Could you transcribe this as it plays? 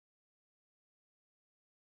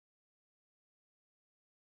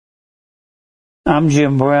I'm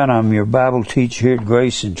Jim Brown. I'm your Bible teacher here at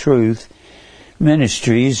Grace and Truth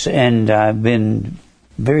Ministries, and I've been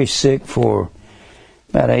very sick for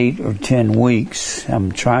about 8 or 10 weeks.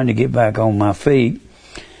 I'm trying to get back on my feet,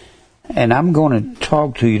 and I'm going to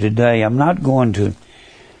talk to you today. I'm not going to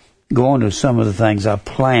go into some of the things I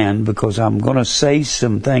planned because I'm going to say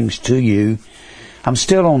some things to you. I'm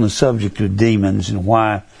still on the subject of demons and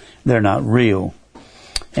why they're not real.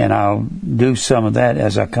 And I'll do some of that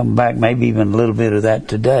as I come back, maybe even a little bit of that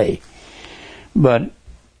today. But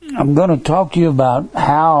I'm going to talk to you about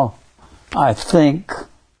how I think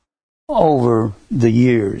over the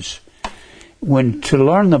years. When to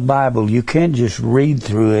learn the Bible, you can't just read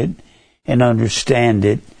through it and understand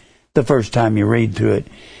it the first time you read through it.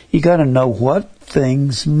 You got to know what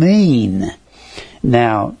things mean.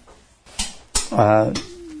 Now, I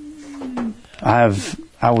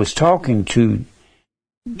was talking to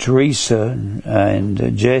Teresa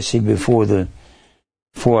and Jesse before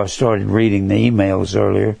I started reading the emails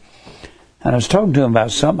earlier, and I was talking to them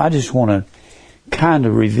about something. I just want to kind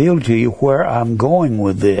of reveal to you where I'm going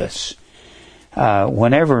with this.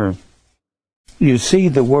 Whenever you see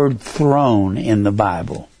the word throne in the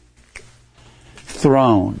Bible,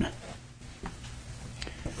 throne,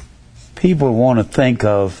 people want to think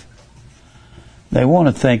of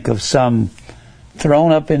some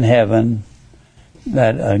throne up in heaven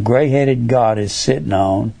that a gray-headed God is sitting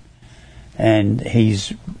on, and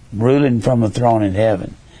he's ruling from a throne in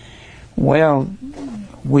heaven. Well,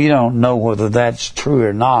 we don't know whether that's true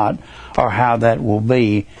or not, or how that will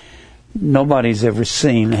be. Nobody's ever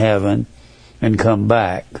seen heaven and come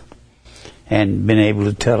back and been able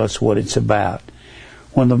to tell us what it's about.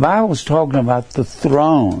 When the Bible's talking about the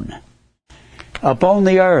throne up on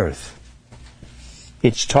the earth,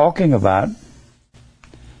 it's talking about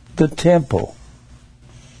the temple.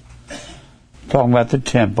 Talking about the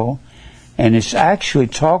temple, and it's actually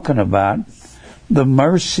talking about the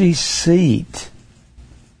mercy seat.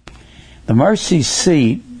 The mercy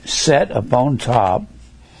seat sat upon top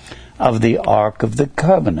of the Ark of the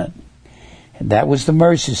Covenant. And that was the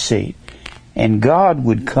mercy seat. And God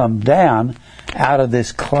would come down out of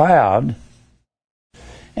this cloud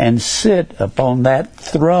and sit upon that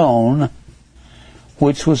throne,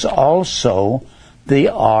 which was also the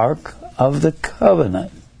Ark of the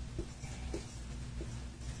Covenant.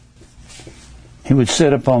 He would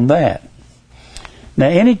sit upon that. Now,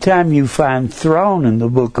 anytime you find throne in the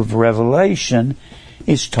book of Revelation,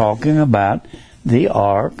 it's talking about the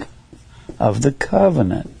Ark of the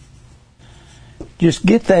Covenant. Just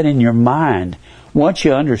get that in your mind. Once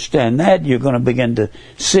you understand that, you're going to begin to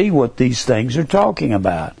see what these things are talking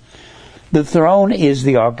about. The throne is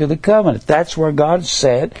the Ark of the Covenant. That's where God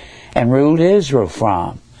sat and ruled Israel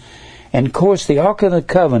from. And, of course, the Ark of the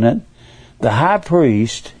Covenant, the high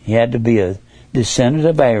priest, he had to be a descendant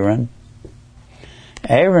of Aaron.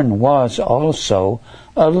 Aaron was also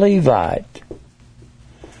a Levite.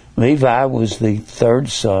 Levi was the third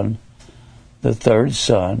son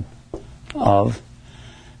of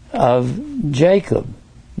Jacob.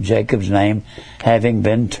 Jacob's name having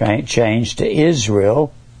been changed to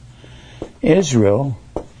Israel. Israel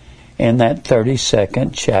in that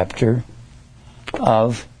 32nd chapter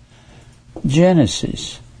of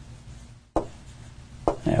Genesis.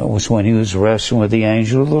 That was when he was wrestling with the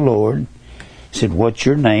angel of the Lord. He said, "What's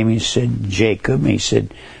your name?" He said, "Jacob." He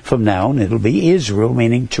said, "From now on it'll be Israel,"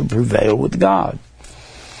 meaning to prevail with God.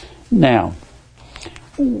 Now,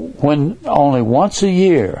 when only once a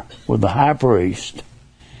year would the high priest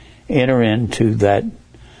enter into that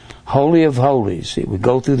Holy of Holies, it would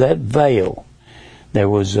go through that veil. There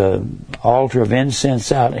was an altar of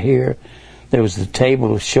incense out here. There was the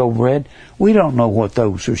table of showbread. We don't know what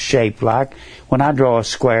those are shaped like. When I draw a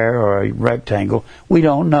square or a rectangle, we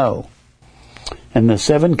don't know. And the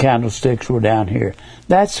 7 candlesticks were down here.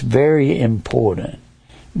 That's very important.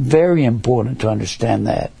 Very important to understand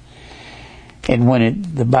that. And when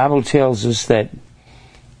the Bible tells us that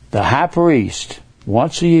the high priest,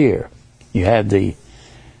 once a year, you had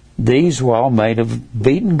these were all made of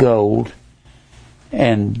beaten gold,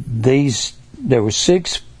 and there were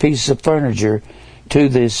 6 pieces of furniture to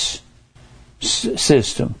this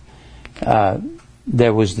system.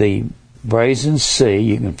 There was the brazen sea.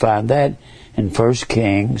 You can find that in 1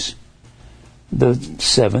 Kings, the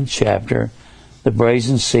 7th chapter. The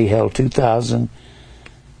brazen sea held 2,000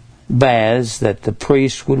 baths that the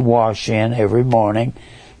priest would wash in every morning,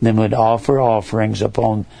 then would offer offerings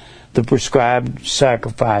upon the prescribed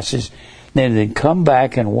sacrifices. Then they'd come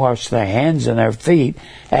back and wash their hands and their feet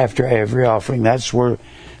after every offering. That's where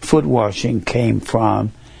foot washing came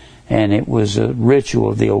from, and it was a ritual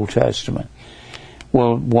of the Old Testament.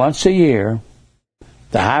 Well, once a year,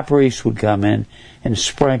 The high priest would come in and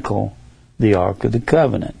sprinkle the Ark of the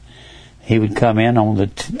Covenant. He would come in on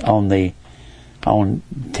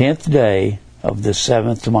 10th day of the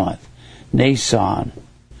 7th month.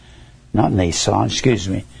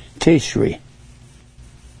 Tishri.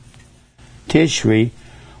 Tishri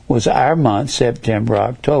was our month, September,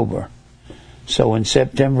 October. So in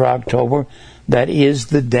September, October, that is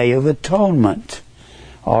the Day of Atonement,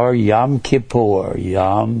 or Yom Kippur.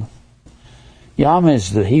 Yom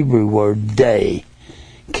is the Hebrew word day.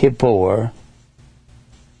 Kippur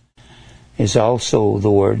is also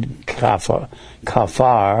the word kafar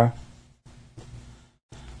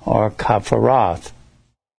or kafaroth.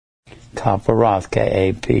 Kafaroth,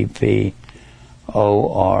 Kapporath.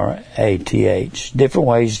 Different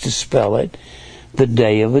ways to spell it. The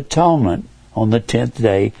Day of Atonement on the 10th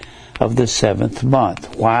day of the 7th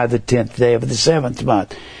month. Why the 10th day of the 7th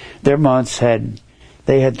month? Their months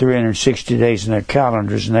they had 360 days in their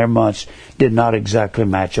calendars, and their months did not exactly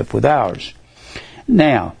match up with ours.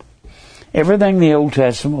 Now, everything in the Old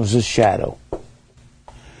Testament was a shadow.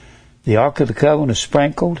 The Ark of the Covenant was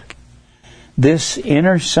sprinkled. This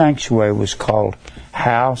inner sanctuary was called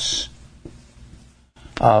House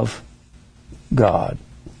of God.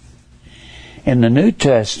 In the New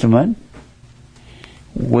Testament,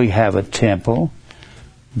 we have a temple.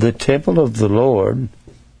 The temple of the Lord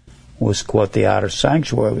was what the outer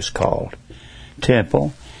sanctuary was called.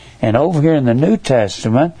 Temple. And over here in the New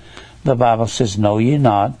Testament, the Bible says, "Know ye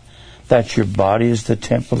not that your body is the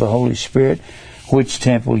temple of the Holy Spirit, which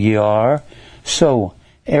temple ye are?" So,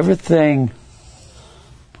 everything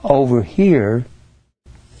over here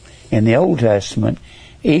in the Old Testament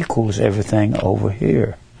equals everything over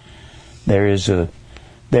here. There is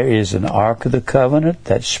an Ark of the Covenant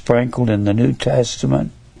that's sprinkled in the New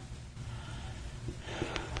Testament.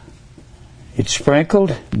 It's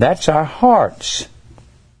sprinkled. That's our hearts.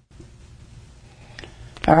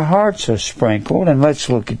 Our hearts are sprinkled, and let's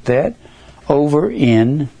look at that over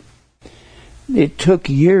in... It took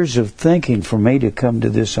years of thinking for me to come to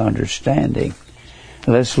this understanding.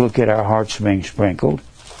 Let's look at our hearts being sprinkled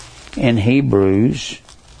in Hebrews,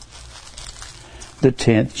 the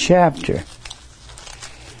 10th chapter.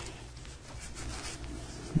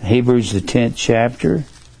 Hebrews, the 10th chapter.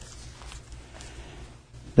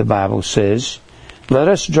 The Bible says, "Let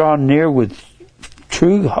us draw near with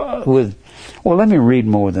well, let me read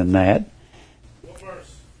more than that.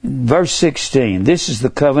 Verse 16, "This is the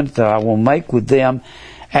covenant that I will make with them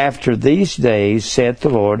after these days, saith the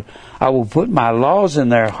Lord. I will put my laws in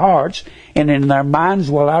their hearts, and in their minds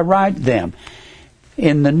will I write them."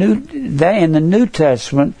 In the New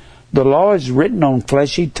Testament, the law is written on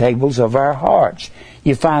fleshy tables of our hearts.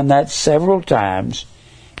 You find that several times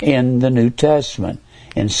in the New Testament.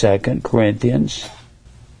 In 2 Corinthians,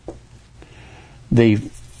 the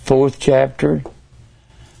 4th chapter,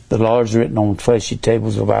 the law is written on fleshy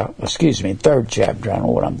tables of our... 3rd chapter, I don't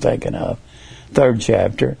know what I'm thinking of. 3rd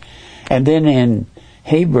chapter. And then in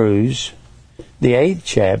Hebrews, the 8th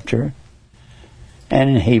chapter, and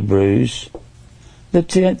in Hebrews, the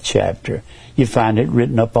 10th chapter, you find it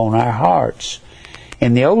written upon our hearts.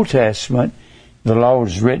 In the Old Testament, the law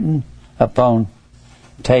was written upon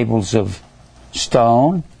tables of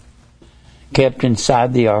stone, kept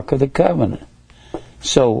inside the Ark of the Covenant.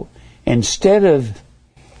 So, instead of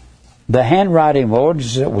the handwriting of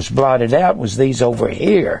ordinances that was blotted out, was these over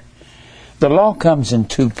here. The law comes in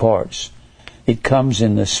two parts. It comes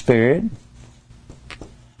in the Spirit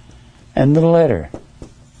and the letter.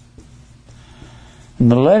 And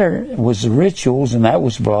the letter was the rituals, and that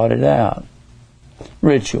was blotted out.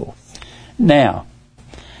 Ritual. Now,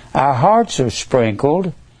 our hearts are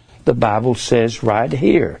sprinkled, the Bible says right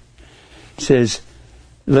here. It says,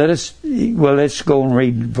 let's go and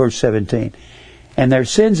read verse 17. "And their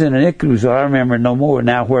sins and iniquities I remember no more.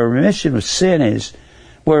 Now where remission of sin is,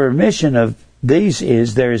 where remission of these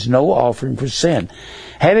is, there is no offering for sin.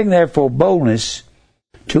 Having therefore boldness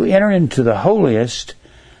to enter into the holiest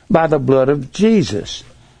by the blood of Jesus."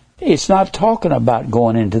 It's not talking about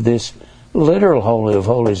going into this literal Holy of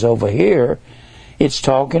Holies over here. It's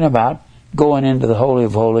talking about going into the Holy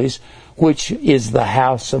of Holies, which is the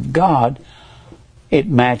house of God. It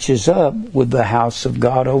matches up with the house of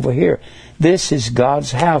God over here. This is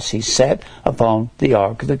God's house. He sat upon the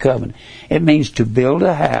Ark of the Covenant. It means to build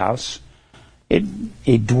a house.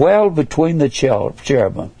 He dwelled between the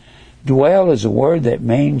cherubim. Dwell is a word that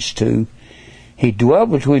means to... He dwelt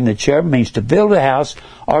between the cherubim means to build a house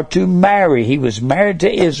or to marry. He was married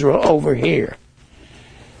to Israel over here.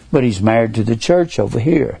 But he's married to the church over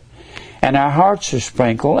here. And our hearts are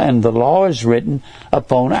sprinkled, and the law is written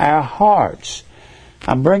upon our hearts.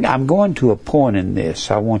 I'm going to a point in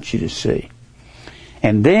this I want you to see.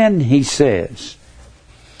 And then he says,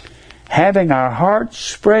 having our hearts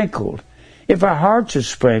sprinkled. If our hearts are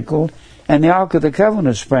sprinkled, and the Ark of the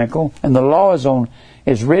Covenant is sprinkled, and the law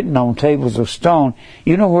is written on tables of stone,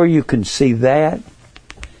 you know where you can see that?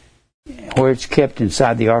 Where it's kept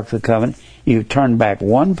inside the Ark of the Covenant. You turn back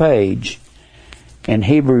one page in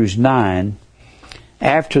Hebrews 9,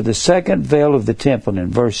 after the second veil of the temple in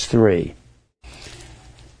verse 3.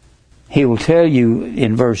 He will tell you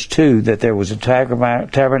in verse 2 that there was a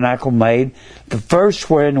tabernacle made, the first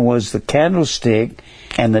wherein was the candlestick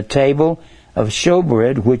and the table of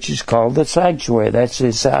showbread, which is called the sanctuary. That's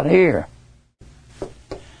this out here.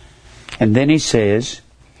 And then he says,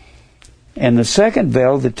 and the second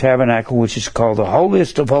veil of the tabernacle, which is called the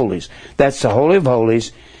holiest of holies. That's the Holy of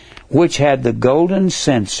Holies, which had the golden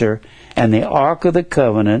censer and the Ark of the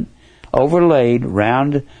Covenant overlaid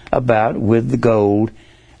round about with the gold,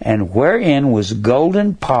 and wherein was a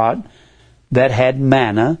golden pot that had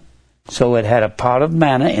manna. So it had a pot of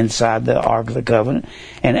manna inside the Ark of the Covenant,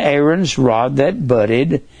 and Aaron's rod that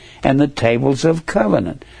budded, and the tables of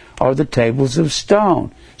covenant, or the tables of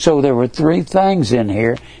stone. So there were three things in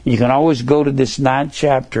here. You can always go to this 9th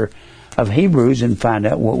chapter of Hebrews and find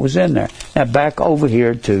out what was in there. Now back over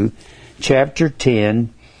here to chapter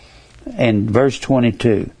 10 and verse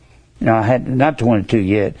 22. No, I had not 22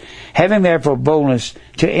 yet. Having therefore boldness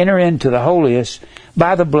to enter into the holiest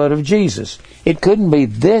by the blood of Jesus. It couldn't be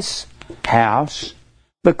this house,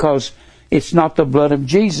 because it's not the blood of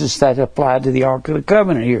Jesus that applied to the Ark of the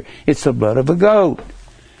Covenant here. It's the blood of a goat.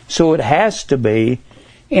 So it has to be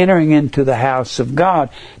entering into the house of God.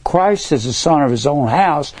 Christ is the son of his own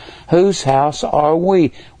house. Whose house are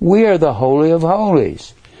we? We are the Holy of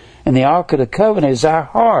Holies. And the Ark of the Covenant is our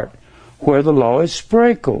heart, where the law is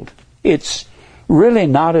sprinkled. It's really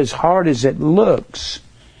not as hard as it looks.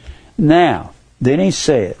 Now, then he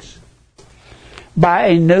says, by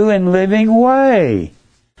a new and living way.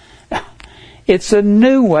 It's a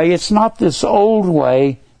new way. It's not this old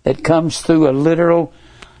way that comes through a literal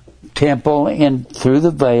temple and through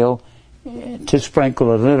the veil to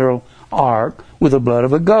sprinkle a literal ark with the blood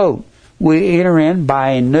of a goat. We enter in by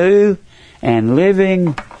a new and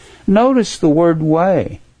living. Notice the word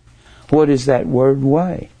way. What is that word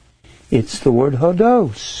way? It's the word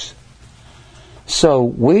hodos. So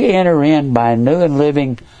we enter in by a new and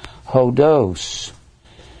living hodos.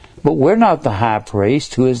 But we're not the high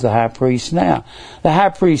priest. Who is the high priest now? The high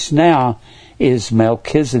priest now is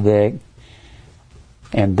Melchizedek,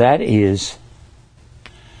 and that is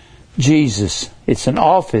Jesus. It's an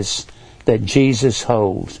office that Jesus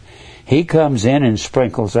holds. He comes in and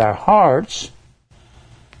sprinkles our hearts.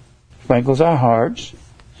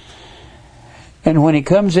 And when he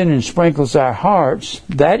comes in and sprinkles our hearts,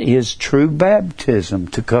 that is true baptism,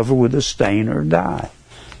 to cover with a stain or dye.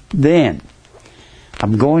 Then,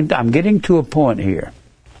 I'm getting to a point here.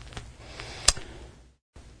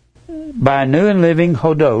 By a new and living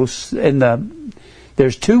hodos,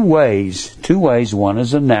 there's two ways. One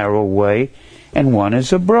is a narrow way, and one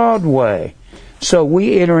is a broad way. So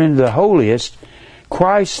we enter into the holiest.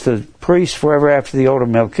 Christ, the priest forever after the order of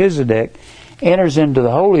Melchizedek, enters into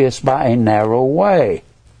the holiest by a narrow way.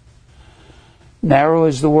 Narrow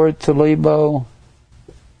is the word thalibo,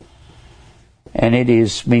 and it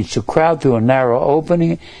means to crowd through a narrow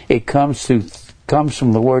opening. It comes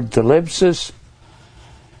from the word thalipsis,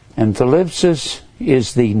 and thalipsis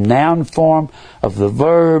is the noun form of the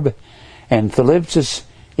verb, and thalipsis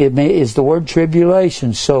is the word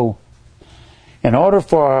tribulation. So, in order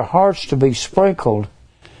for our hearts to be sprinkled,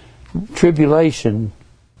 tribulation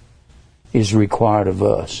is required of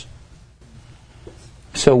us.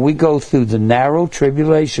 So we go through the narrow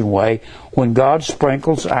tribulation way when God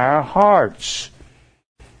sprinkles our hearts.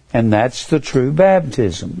 And that's the true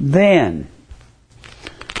baptism. Then,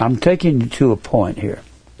 I'm taking you to a point here.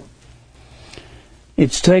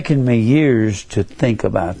 It's taken me years to think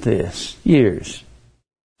about this. Years.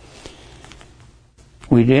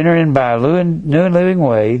 We'd enter in by a new and living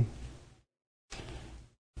way,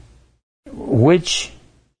 which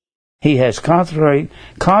he has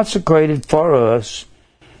consecrated for us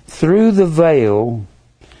through the veil.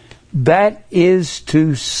 That is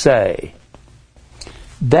to say,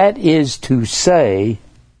 let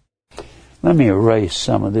me erase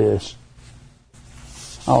some of this.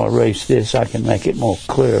 I'll erase this. I can make it more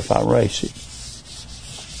clear if I erase it.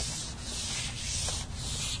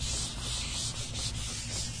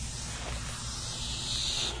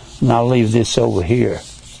 And I'll leave this over here.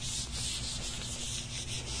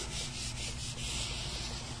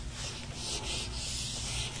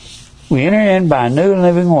 We enter in by a new and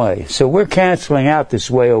living way. So we're canceling out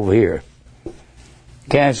this way over here.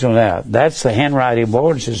 Canceling out. That's the handwriting of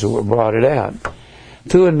ordinances that were brought it out.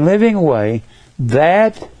 Through a living way,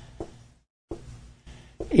 that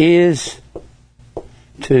is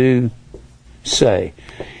to say.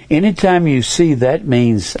 Anytime you see that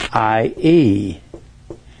means i.e.,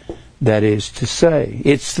 that is to say.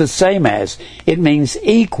 It's the same as. It means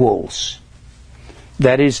equals.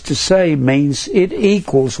 That is to say means it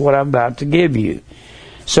equals what I'm about to give you.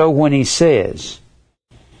 So when he says,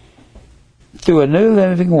 through a new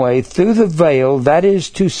living way, through the veil, that is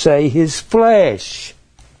to say his flesh.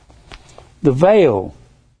 The veil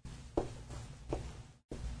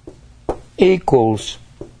equals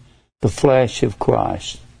the flesh of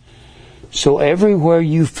Christ. So everywhere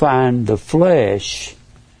you find the flesh,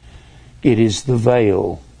 it is the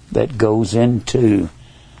veil that goes into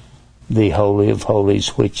the Holy of Holies,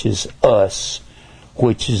 which is us,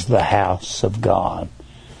 which is the house of God.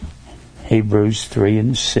 Hebrews 3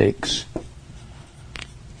 and 6.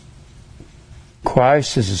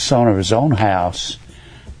 Christ is the son of his own house.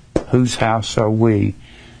 Whose house are we?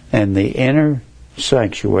 And the inner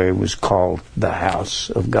sanctuary was called the house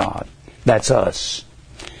of God. That's us.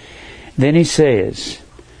 Then he says,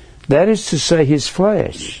 that is to say his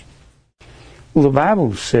flesh. Well, the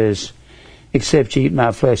Bible says, except you eat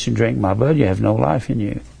my flesh and drink my blood, you have no life in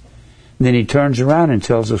you. And then he turns around and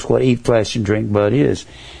tells us what eat flesh and drink blood is.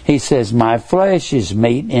 He says, my flesh is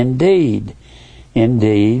meat indeed.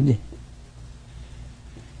 Indeed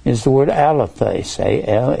is the word alethes,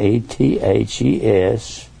 A-L-E-T-H-E-S.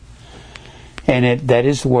 And that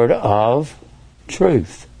is the word of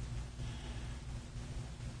truth.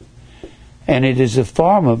 And it is a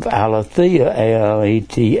form of aletheia,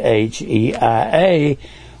 A-L-E-T-H-E-I-A,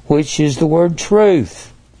 which is the word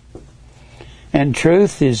truth. And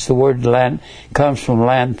truth is the word comes from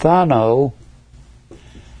lanthano,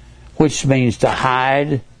 which means to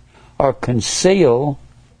hide or conceal.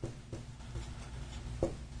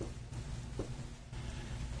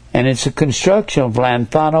 And it's a construction of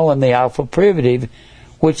lanthano and the alpha privative,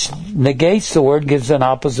 which negates the word, gives an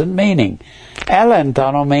opposite meaning.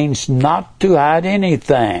 Alanthano means not to hide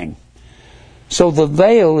anything. So the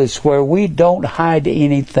veil is where we don't hide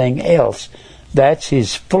anything else. That's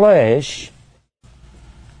his flesh.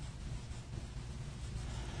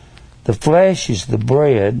 The flesh is the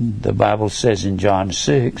bread, the Bible says in John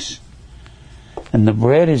 6. And the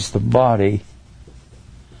bread is the body.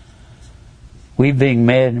 We being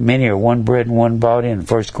many are one bread and one body in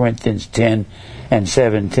 1 Corinthians 10 and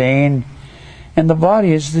 17. And the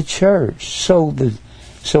body is the church. So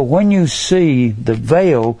when you see the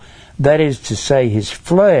veil, that is to say his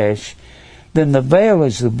flesh, then the veil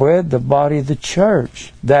is the bread, the body, the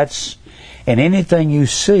church. That's in anything you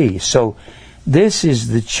see. So this is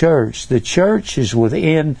the church. The church is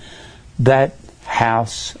within that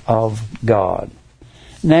house of God.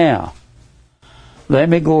 Now, let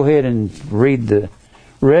me go ahead and read the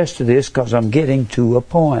rest of this because I'm getting to a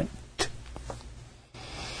point.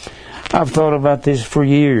 I've thought about this for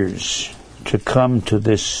years to come to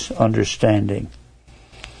this understanding.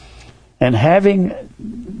 And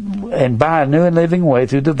by a new and living way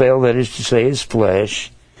through the veil, that is to say his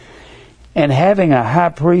flesh, and having a high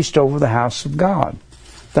priest over the house of God.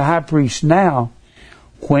 The high priest now,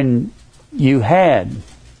 when you had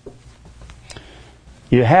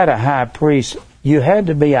a high priest, you had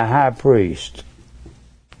to be a high priest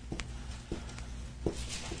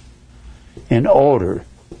in order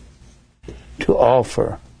to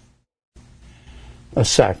offer a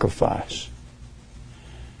sacrifice.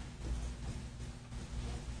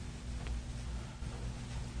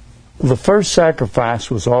 The first sacrifice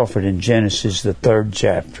was offered in Genesis, the 3rd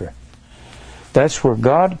chapter. That's where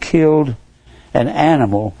God killed an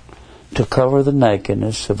animal to cover the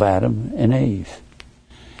nakedness of Adam and Eve.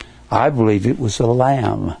 I believe it was a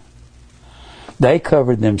lamb. They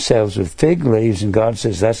covered themselves with fig leaves, and God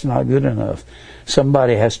says, that's not good enough.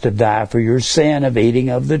 Somebody has to die for your sin of eating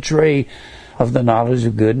of the tree of the knowledge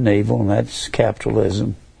of good and evil, and that's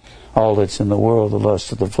capitalism. All that's in the world, the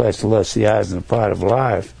lust of the flesh, the lust of the eyes, and the pride of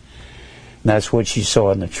life. And that's what she saw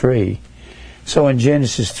in the tree. So in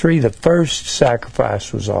Genesis 3, the first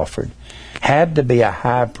sacrifice was offered. Had to be a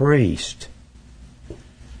high priest.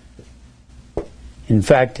 In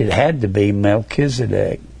fact, it had to be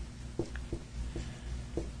Melchizedek.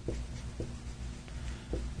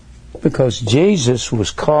 Because Jesus was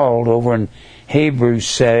called over in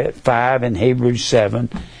Hebrews 5 and Hebrews 7,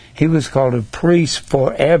 he was called a priest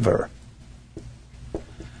forever.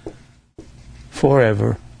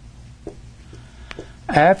 Forever.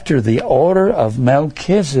 After the order of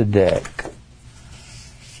Melchizedek.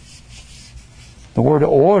 The word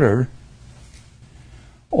order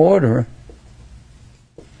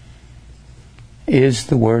is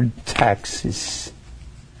the word taxis.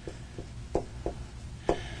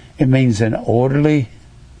 It means an orderly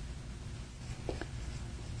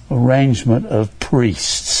arrangement of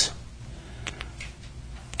priests.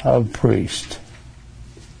 An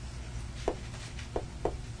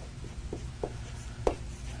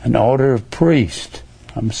order of priest.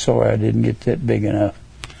 I'm sorry I didn't get that big enough.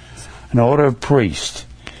 An order of priest.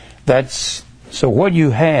 So what you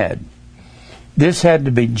had, this had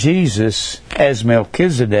to be Jesus as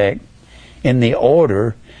Melchizedek in the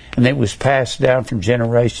order, and it was passed down from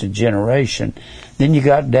generation to generation. Then you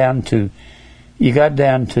got down to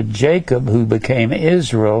Jacob, who became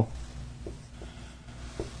Israel,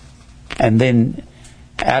 and then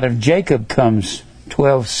out of Jacob comes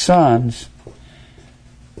 12 sons,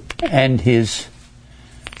 and his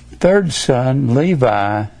third son,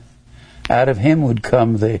 Levi, out of him would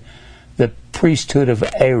come the priesthood of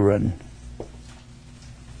Aaron.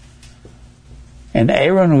 And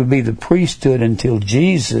Aaron would be the priesthood until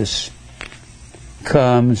Jesus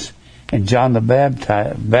comes and John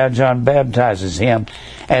baptizes him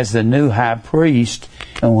as the new high priest.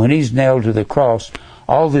 And when he's nailed to the cross,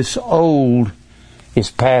 all this old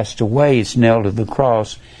is passed away. It's nailed to the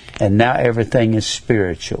cross, and now everything is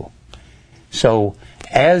spiritual. So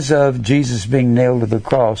as of Jesus being nailed to the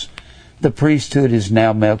cross, the priesthood is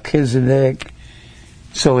now Melchizedek.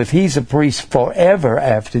 So if he's a priest forever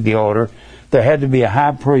after the order, there had to be a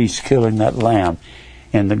high priest killing that lamb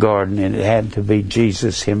in the garden, and it had to be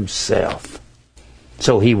Jesus himself.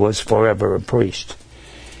 So he was forever a priest.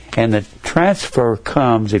 And the transfer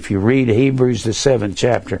comes, if you read Hebrews, the 7th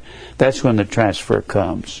chapter, that's when the transfer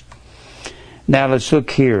comes. Now let's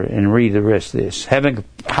look here and read the rest of this. Having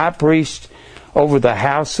a high priest over the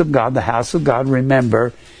house of God. The house of God,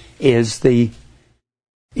 remember, is the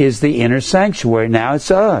inner sanctuary. Now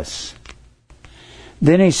it's us.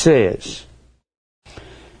 Then he says,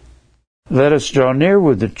 let us draw near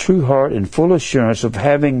with a true heart and full assurance of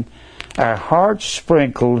having our hearts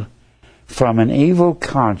sprinkled from an evil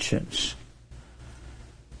conscience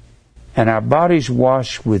and our bodies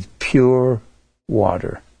washed with pure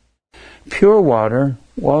water. Pure water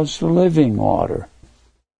was living water.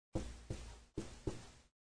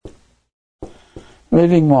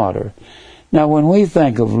 Living water. Now, when we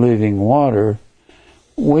think of living water,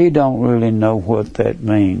 we don't really know what that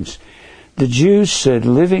means. The Jews said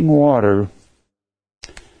living water,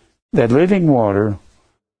 that living water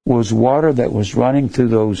was water that was running through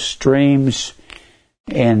those streams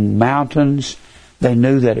and mountains. They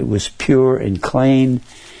knew that it was pure and clean.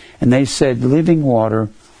 And they said living water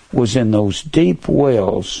was in those deep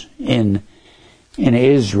wells in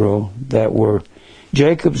Israel that were,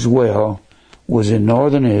 Jacob's well was in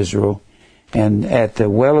northern Israel, and at the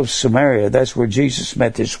well of Samaria, that's where Jesus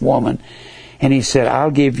met this woman, and he said,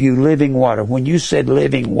 I'll give you living water. When you said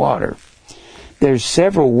living water, there's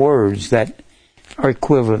several words that are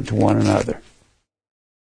equivalent to one another.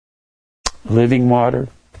 Living water,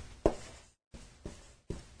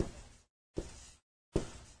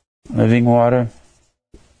 living water,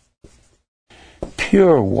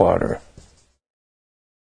 pure water.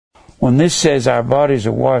 When this says our bodies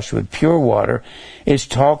are washed with pure water, it's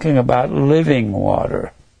talking about living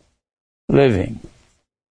water. Living.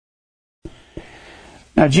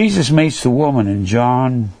 Now Jesus meets the woman in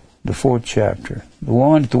John, the 4th chapter. The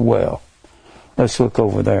woman at the well. Let's look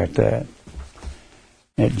over there at that.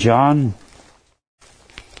 In John,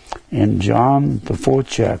 the 4th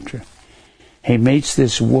chapter, he meets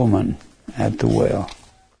this woman at the well.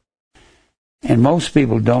 And most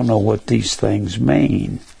people don't know what these things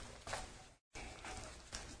mean.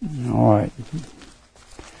 All right.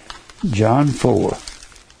 John 4.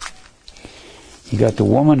 You got the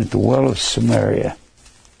woman at the well of Samaria.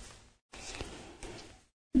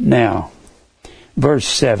 Now, verse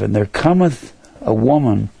 7, there cometh a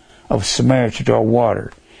woman of Samaria to draw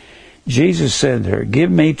water. Jesus said to her, give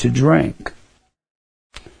me to drink.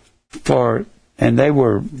 And they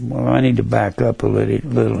were, well, I need to back up a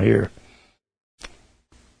little here.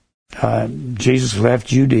 Jesus left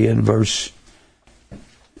Judea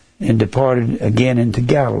and departed again into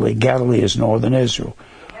Galilee. Galilee is northern Israel.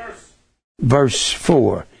 Verse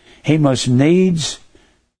 4, he must needs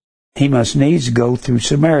go through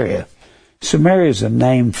Samaria. Samaria is a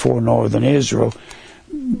name for northern Israel.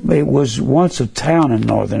 It was once a town in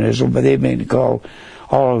northern Israel, but they've been called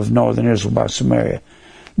all of northern Israel by Samaria.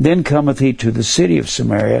 Then cometh he to the city of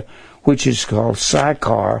Samaria, which is called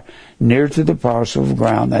Sychar, near to the parcel of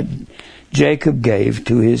ground that Jacob gave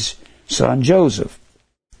to his son Joseph.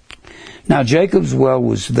 Now Jacob's well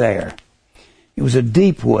was there. It was a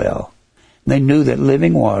deep well. They knew that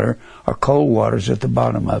living water or cold water is at the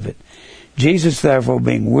bottom of it. Jesus, therefore,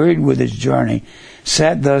 being wearied with his journey,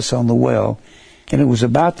 sat thus on the well, and it was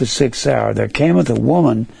about the 6th hour. There cometh a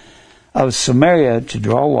woman of Samaria to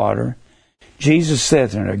draw water. Jesus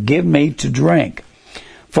saith unto her, Give me to drink.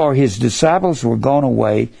 For his disciples were gone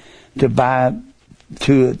away to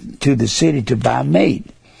the city to buy meat.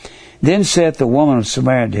 Then saith the woman of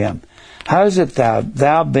Samaria to him, How is it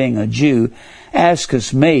thou being a Jew,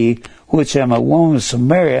 askest me, which am a woman of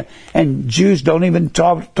Samaria? And Jews don't even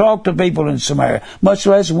talk to people in Samaria, much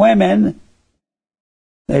less women.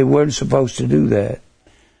 They weren't supposed to do that.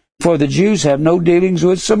 For the Jews have no dealings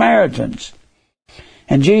with Samaritans.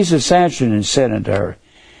 And Jesus answered and said unto her,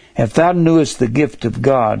 If thou knewest the gift of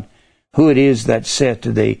God, who it is that saith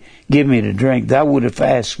to thee, Give me to drink, thou would have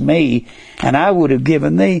asked me, and I would have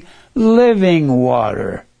given thee living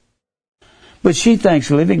water. But she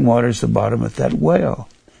thinks living water is the bottom of that well,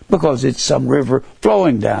 because it's some river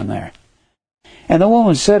flowing down there. And the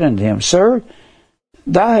woman said unto him, Sir,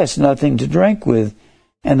 thou hast nothing to drink with,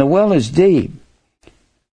 and the well is deep.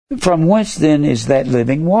 From whence then is that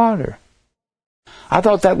living water? I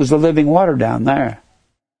thought that was the living water down there.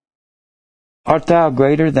 Art thou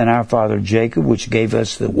greater than our father Jacob, which gave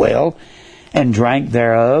us the well, and drank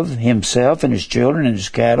thereof himself and his children and his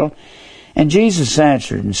cattle? And Jesus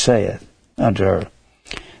answered and saith unto her,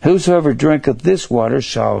 Whosoever drinketh this water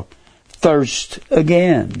shall thirst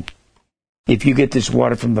again, if you get this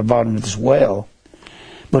water from the bottom of this well.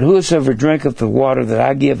 But whosoever drinketh the water that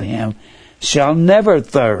I give him shall never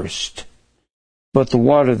thirst. But the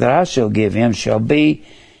water that I shall give him shall be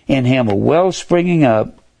in him a well springing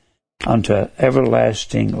up unto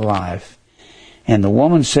everlasting life. And the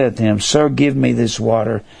woman said to him, Sir, give me this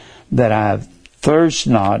water, that I thirst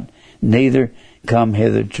not, neither come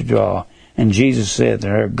hither to draw. And Jesus said to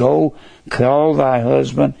her, Go, call thy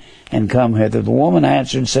husband, and come hither. The woman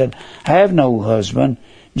answered and said, I have no husband.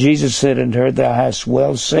 Jesus said unto her, Thou hast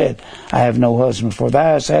well said, I have no husband, for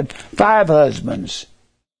thou hast had 5 husbands.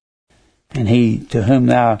 And he to whom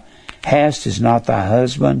thou hast is not thy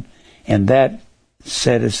husband, and that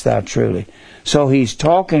saidest thou truly. So he's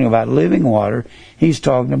talking about living water. He's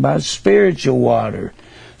talking about spiritual water.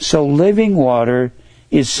 So living water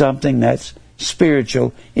is something that's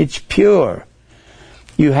spiritual. It's pure.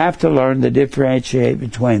 You have to learn to differentiate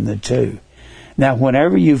between the two. Now,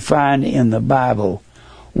 whenever you find in the Bible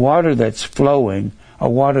water that's flowing or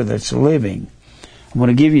water that's living, I'm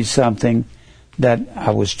going to give you something that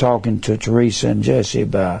I was talking to Teresa and Jesse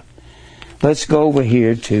about. Let's go over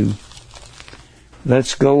here to Revelation, the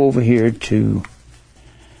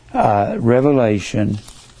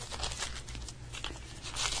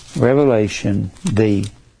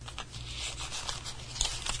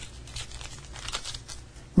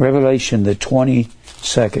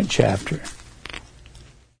 22nd chapter.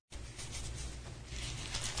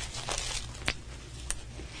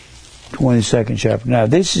 Now,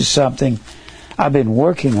 this is something I've been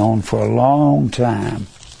working on for a long time,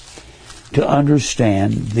 to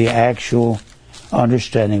understand the actual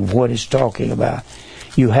understanding of what it's talking about.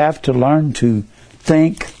 You have to learn to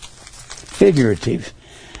think figurative.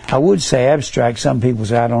 I would say abstract. Some people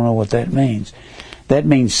say, I don't know what that means. That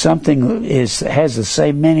means something has the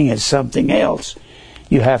same meaning as something else.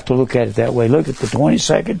 You have to look at it that way. Look at the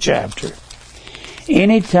 22nd chapter.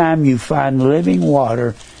 Anytime you find living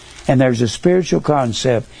water and there's a spiritual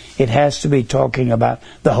concept, it has to be talking about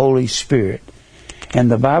the Holy Spirit. And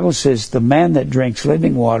the Bible says, the man that drinks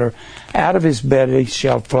living water, out of his belly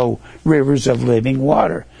shall flow rivers of living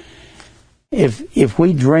water. If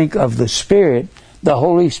we drink of the Spirit, the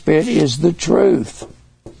Holy Spirit is the truth.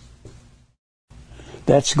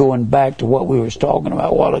 That's going back to what we were talking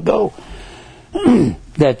about a while ago.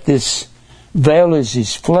 That this veil is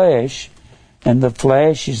his flesh, and the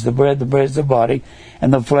flesh is the bread is the body,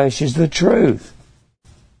 and the flesh is the truth.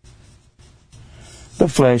 The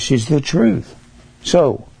flesh is the truth.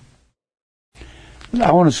 So,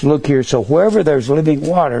 I want us to look here. So, wherever there's living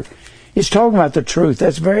water, it's talking about the truth.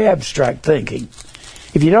 That's very abstract thinking.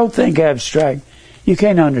 If you don't think abstract, you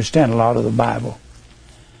can't understand a lot of the Bible.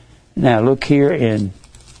 Now, look here in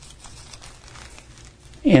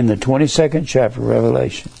the 22nd chapter of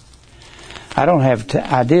Revelation. I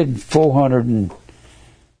did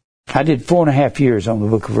 4.5 years on the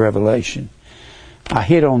book of Revelation. I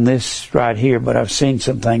hit on this right here, but I've seen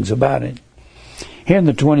some things about it. Here in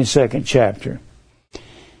the 22nd chapter.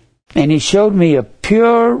 And he showed me a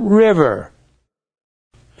pure river.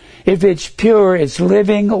 If it's pure, it's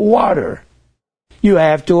living water. You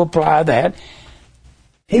have to apply that.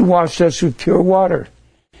 He washed us with pure water.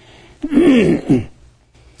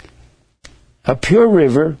 a pure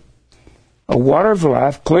river, a water of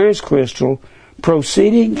life, clear as crystal,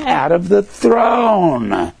 proceeding out of the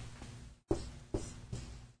throne.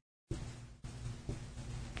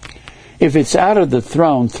 If it's out of the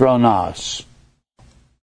throne, thronos.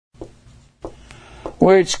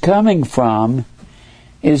 Where it's coming from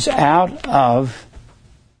is out of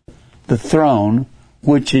the throne,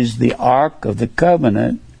 which is the Ark of the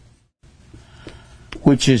Covenant,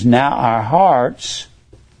 which is now our hearts.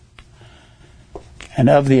 And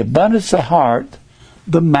of the abundance of the heart,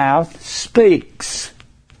 the mouth speaks.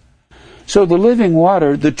 So the living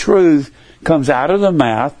water, the truth, comes out of the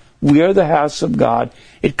mouth. We are the house of God.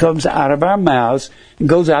 It comes out of our mouths and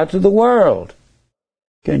goes out to the world.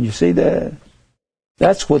 Can you see that?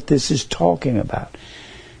 That's what this is talking about.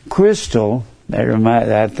 Crystal,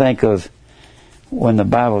 I think of when the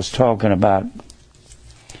Bible's talking about,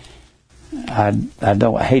 I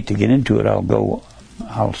hate to get into it,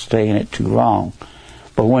 I'll stay in it too long.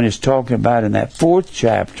 But when it's talking about in that 4th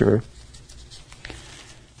chapter,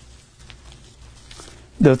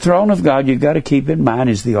 the throne of God, you've got to keep in mind,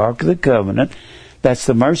 is the Ark of the Covenant. That's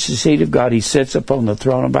the mercy seat of God. He sits upon the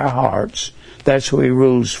throne of our hearts. That's where He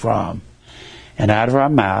rules from. And out of our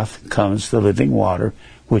mouth comes the living water,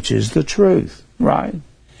 which is the truth. Right?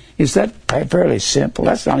 Is that fairly simple?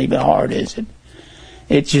 That's not even hard, is it?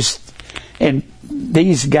 It just... And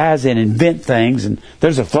these guys that invent things, and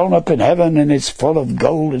there's a throne up in heaven, and it's full of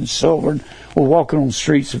gold and silver, and we're walking on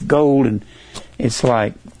streets of gold, and it's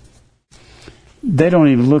like... They don't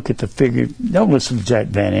even look at the figure. Don't listen to Jack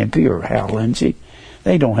Van Impe or Hal Lindsey.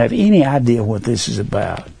 They don't have any idea what this is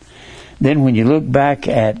about. Then when you look back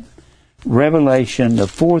at Revelation, the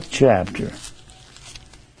 4th chapter,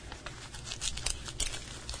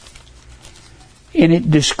 and it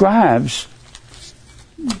describes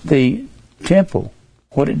the temple,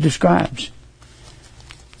 what it describes.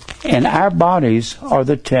 And our bodies are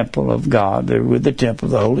the temple of God. They're with the temple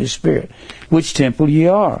of the Holy Spirit, which temple ye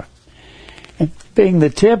are. Being the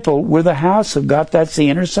temple, we're the house of God. That's the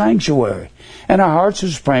inner sanctuary. And our hearts are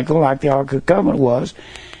sprinkled like the Ark of the Covenant was.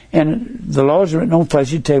 And the law is written on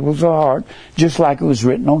fleshy tables of heart, just like it was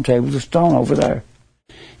written on tables of stone over there.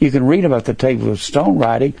 You can read about the table of stone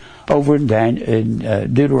writing over in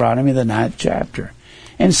Deuteronomy, the 9th chapter,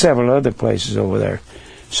 and several other places over there.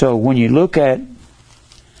 So when you look at,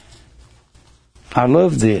 I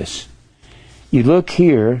love this. You look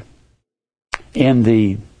here in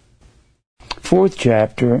the 4th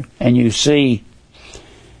chapter, and you see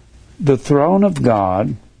the throne of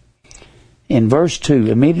God. In verse 2,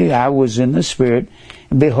 immediately I was in the Spirit,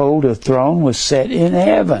 and behold, a throne was set in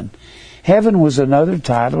heaven. Heaven was another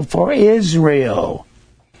title for Israel.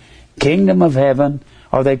 Kingdom of heaven,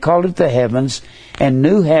 or they called it the heavens, and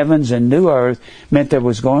new heavens and new earth meant there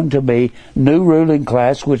was going to be new ruling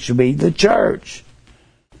class, which would be the church.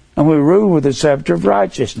 And we rule with the scepter of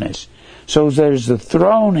righteousness. So there's the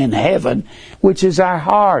throne in heaven, which is our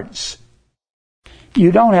hearts.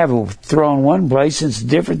 You don't have a throne one place, it's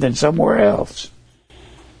different than somewhere else.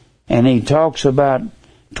 And he talks about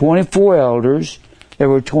 24 elders. There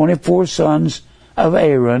were 24 sons of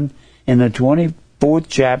Aaron in the 24th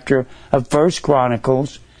chapter of 1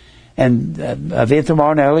 Chronicles. And of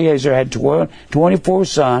Ithamar and Eleazar had 24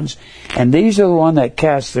 sons. And these are the ones that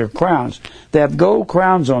cast their crowns. They have gold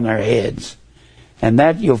crowns on their heads. And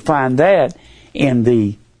that you'll find that in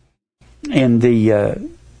the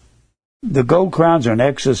gold crowns are in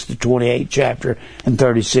Exodus the 28th chapter and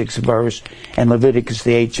 36th verse, and Leviticus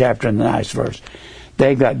the 8th chapter and the 9th verse.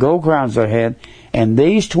 They've got gold crowns on their head, and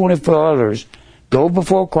these 24 elders go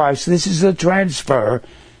before Christ. This is the transfer.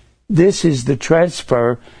 This is the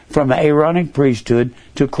transfer from the Aaronic priesthood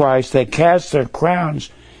to Christ. They cast their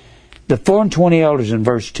crowns. The 24 elders in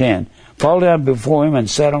verse 10 fall down before Him and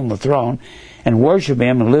sat on the throne, and worship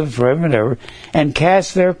Him and live forever and ever, and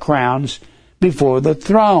cast their crowns before the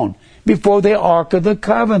throne, before the Ark of the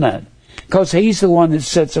Covenant, because He's the one that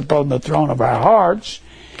sits upon the throne of our hearts,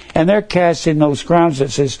 and they're casting those crowns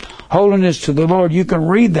that says, holiness to the Lord. You can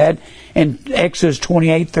read that in Exodus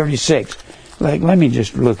 28:36. Let me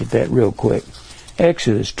just look at that real quick.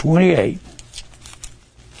 Exodus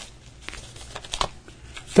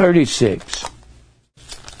 28:36.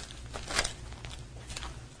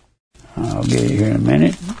 I'll get it here in a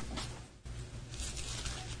minute.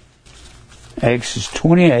 Exodus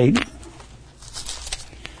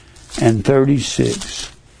 28:36.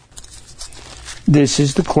 This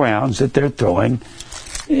is the crowns that they're throwing.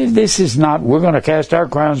 This is not, we're going to cast our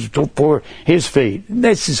crowns before His feet.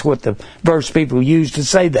 This is what the verse people use to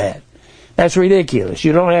say that. That's ridiculous.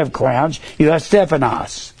 You don't have crowns. You have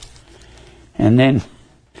Stephanos. And then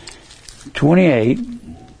 28.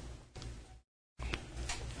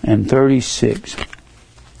 and 36.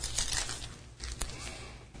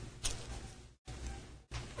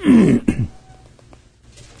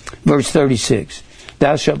 Verse 36.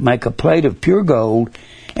 Thou shalt make a plate of pure gold,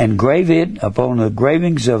 and grave it upon the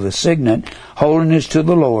gravings of a signet, holiness to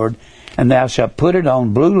the Lord, and thou shalt put it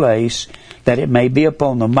on blue lace, that it may be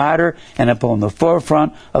upon the mitre, and upon the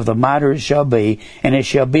forefront of the mitre it shall be, and it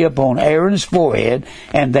shall be upon Aaron's forehead,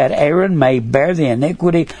 and that Aaron may bear the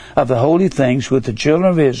iniquity of the holy things which the children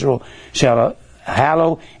of Israel shall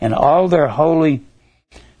hallow in all their holy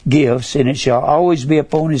gifts, and it shall always be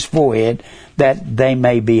upon his forehead, that they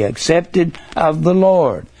may be accepted of the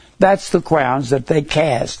Lord. That's the crowns that they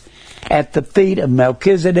cast at the feet of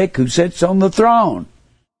Melchizedek, who sits on the throne.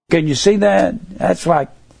 Can you see that? That's like,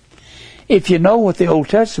 if you know what the Old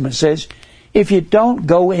Testament says, if you don't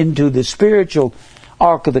go into the spiritual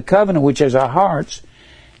Ark of the Covenant, which is our hearts,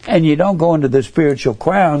 and you don't go into the spiritual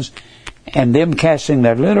crowns, and them casting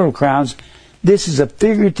their literal crowns, this is a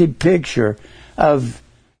figurative picture of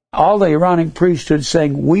all the Aaronic priesthood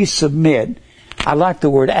saying, we submit. I like the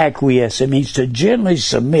word acquiesce. It means to gently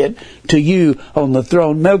submit to you on the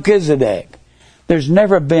throne, Melchizedek. There's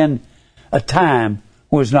never been a time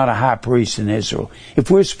where there's not a high priest in Israel.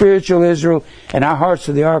 If we're spiritual Israel and our hearts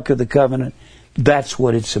are the Ark of the Covenant, that's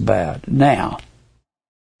what it's about. Now,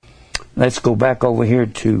 let's go back over here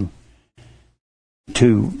to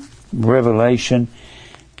Revelation.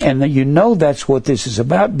 And you know that's what this is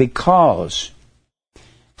about, because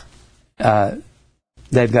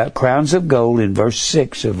they've got crowns of gold in verse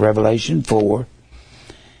 6 of Revelation 4.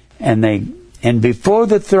 And before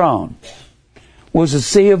the throne was a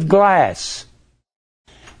sea of glass.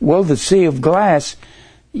 Well, the sea of glass,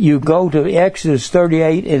 you go to Exodus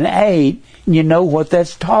 38 and 8, and you know what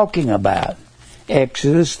that's talking about.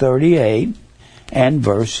 Exodus 38 and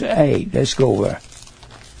verse 8. Let's go over.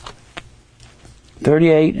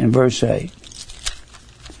 38 and verse 8.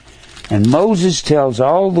 And Moses tells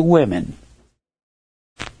all the women,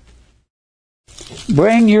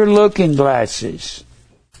 bring your looking glasses.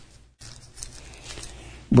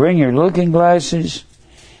 Bring your looking glasses.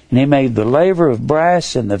 And he made the laver of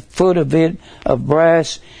brass, and the foot of it of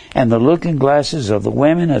brass, and the looking glasses of the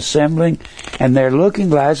women assembling. And their looking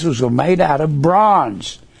glasses were made out of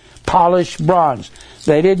bronze, polished bronze.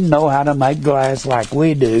 They didn't know how to make glass like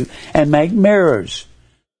we do and make mirrors.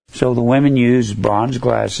 So the women used bronze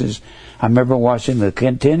glasses. I remember watching the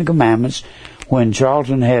Ten Commandments when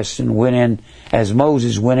Charlton Heston went in, as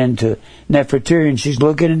Moses went into Nefertiti, and she's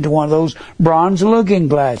looking into one of those bronze looking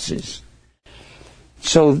glasses.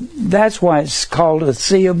 So that's why it's called a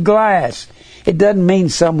sea of glass. It doesn't mean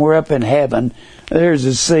somewhere up in heaven there's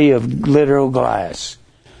a sea of literal glass,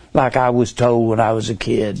 like I was told when I was a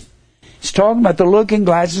kid. It's talking about the looking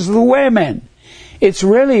glasses of the women. It's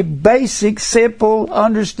really basic, simple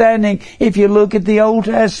understanding if you look at the Old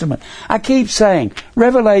Testament. I keep saying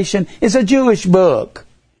Revelation is a Jewish book.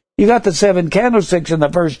 You got the 7 candlesticks in the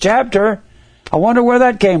first chapter. I wonder where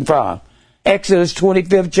that came from. Exodus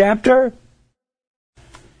 25th chapter.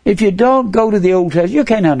 If you don't go to the Old Testament, you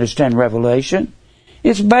can't understand Revelation.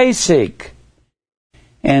 It's basic.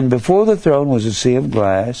 And before the throne was a sea of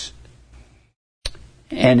glass.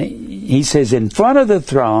 And he says, in front of the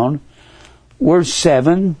throne were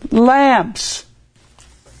 7 lamps.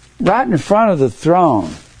 Right in front of the throne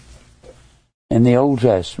in the Old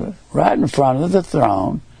Testament, right in front of the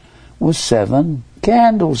throne was 7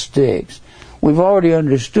 candlesticks. We've already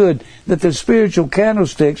understood that the spiritual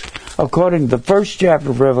candlesticks, according to the first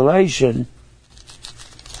chapter of Revelation,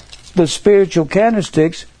 the spiritual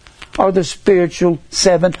candlesticks are the spiritual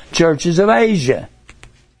 7 churches of Asia.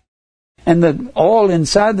 And the oil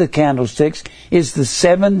inside the candlesticks is the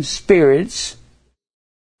 7 spirits.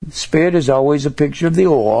 Spirit is always a picture of the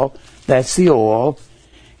oil. That's the oil.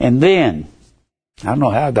 And then, I don't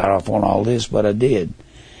know how I got off on all this, but I did.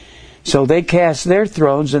 So they cast their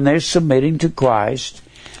thrones and they're submitting to Christ.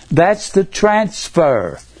 That's the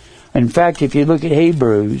transfer. In fact, if you look at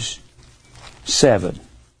Hebrews 7,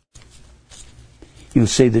 you'll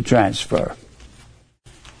see the transfer.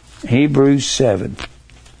 Hebrews 7.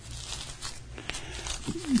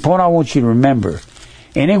 The point I want you to remember,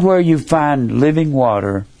 anywhere you find living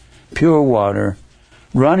water, pure water,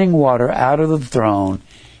 running water out of the throne,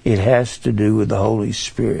 it has to do with the Holy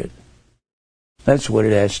Spirit. That's what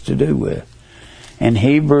it has to do with. And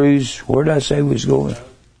Hebrews, where did I say we was going?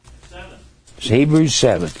 7. It's Hebrews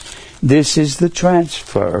 7. This is the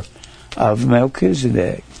transfer of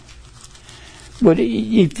Melchizedek. But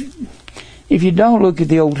if you don't look at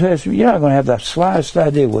the Old Testament, you're not going to have the slightest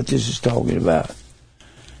idea what this is talking about.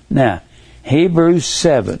 Now, Hebrews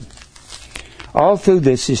 7. All through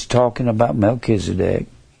this is talking about Melchizedek.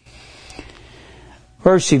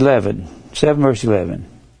 Verse 11, 7 verse 11.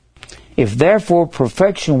 If therefore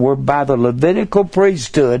perfection were by the Levitical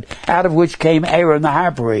priesthood, out of which came Aaron the high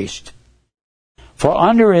priest, for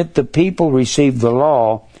under it the people received the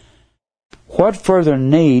law, what further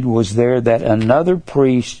need was there that another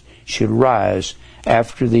priest should rise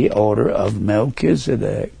after the order of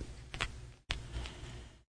Melchizedek,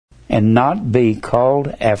 and not be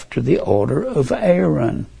called after the order of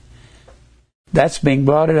Aaron? That's being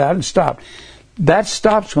blotted out and stopped. That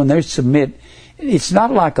stops when they submit. It's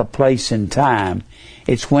not like a place in time.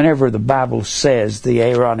 It's whenever the Bible says the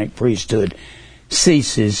Aaronic priesthood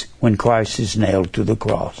ceases when Christ is nailed to the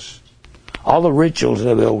cross. All the rituals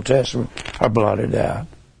of the Old Testament are blotted out.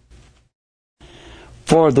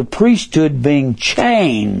 For the priesthood being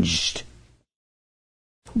changed,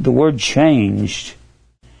 the word changed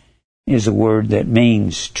is a word that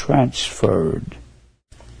means transferred.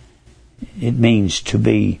 It means to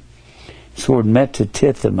be, it's the word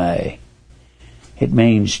metatitheme. It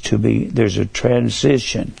means to be, there's a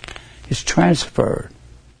transition. It's transferred.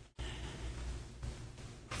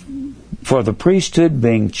 For the priesthood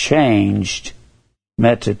being changed,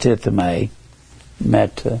 metatitheme,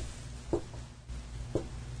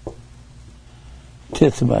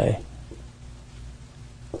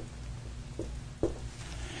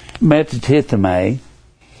 metatitheme,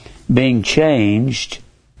 being changed,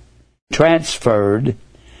 transferred,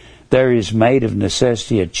 there is made of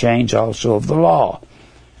necessity a change also of the law.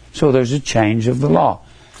 So there's a change of the law.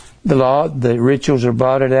 The law, the rituals are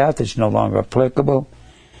blotted out. That's no longer applicable.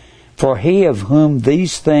 For he of whom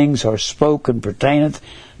these things are spoken pertaineth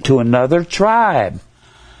to another tribe.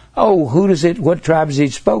 Oh, what tribe is he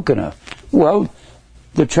spoken of? Well,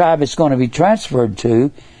 the tribe it's going to be transferred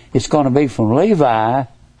to, it's going to be from Levi,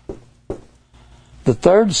 the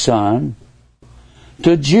third son,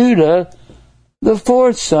 to Judah, the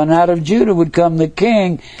fourth son. Out of Judah would come the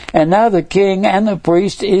king, and now the king and the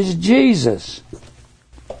priest is Jesus.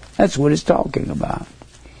 That's what it's talking about.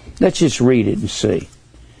 Let's just read it and see.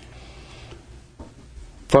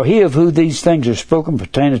 For he of whom these things are spoken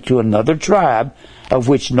pertaineth to another tribe, of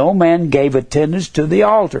which no man gave attendance to the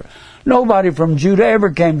altar. Nobody from Judah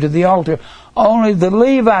ever came to the altar. Only the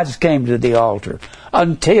Levites came to the altar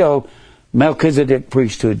until Melchizedek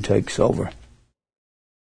priesthood takes over.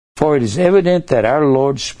 For it is evident that our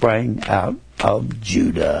Lord sprang out of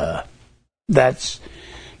Judah.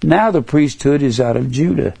 Now the priesthood is out of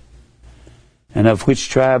Judah, and of which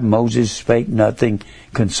tribe Moses spake nothing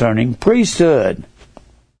concerning priesthood.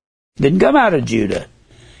 Didn't come out of Judah.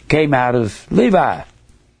 Came out of Levi.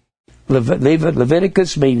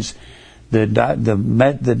 Leviticus means the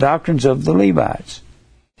doctrines of the Levites.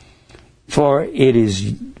 For it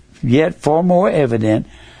is yet far more evident,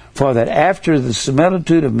 for that after the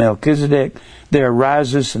similitude of Melchizedek there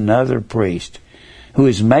arises another priest, who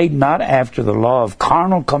is made not after the law of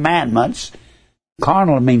carnal commandments.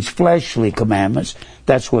 Carnal means fleshly commandments.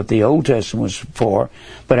 That's what the Old Testament was for,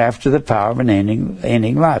 but after the power of an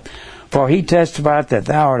ending life. For he testified that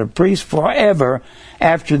thou art a priest forever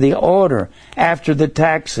after the order, after the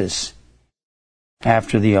taxes,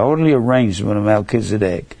 after the orderly arrangement of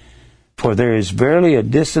Melchizedek. For there is verily a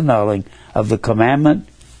disannulling of the commandment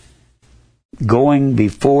going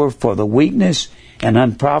before for the weakness and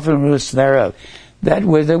unprofitableness thereof. That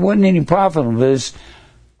way there wasn't any profitableness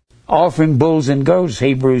offering bulls and goats.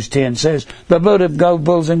 Hebrews 10 says, the blood of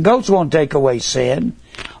bulls and goats won't take away sin.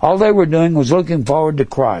 All they were doing was looking forward to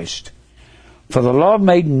Christ. For the law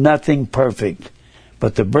made nothing perfect,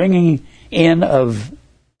 but the bringing in of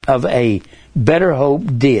a better hope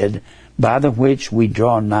did, by the which we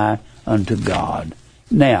draw nigh unto God.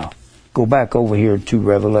 Now, go back over here to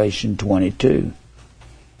Revelation 22.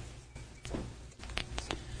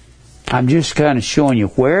 I'm just kind of showing you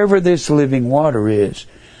wherever this living water is,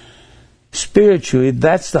 spiritually,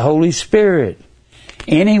 that's the Holy Spirit.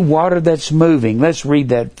 Any water that's moving, let's read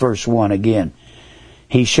that verse 1 again.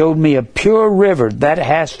 He showed me a pure river, that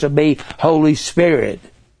has to be Holy Spirit,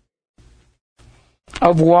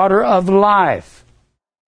 of water of life.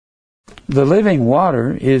 The living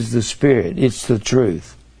water is the Spirit. It's the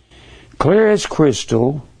truth. Clear as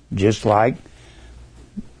crystal, just like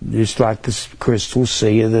the crystal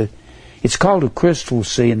sea it's called a crystal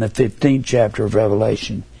sea in the 15th chapter of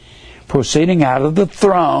Revelation. Proceeding out of the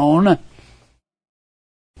throne.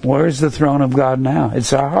 Where is the throne of God now?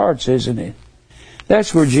 It's our hearts, isn't it?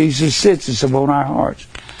 That's where Jesus sits. It's upon our hearts.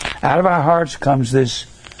 Out of our hearts comes this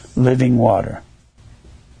living water.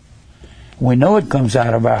 We know it comes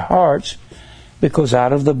out of our hearts because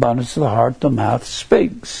out of the abundance of the heart the mouth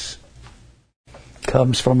speaks.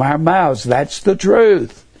 Comes from our mouths. That's the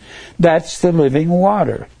truth. That's the living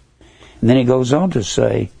water. And then he goes on to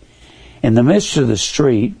say, in the midst of the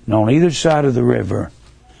street, and on either side of the river,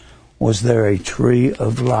 was there a tree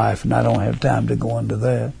of life. And I don't have time to go into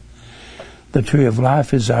that. The tree of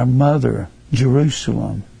life is our mother,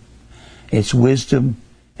 Jerusalem. It's wisdom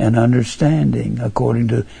and understanding, according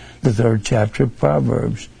to the 3rd chapter of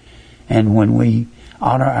Proverbs. And when we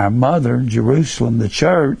honor our mother, Jerusalem, the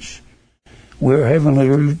church, we're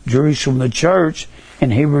heavenly Jerusalem, the church.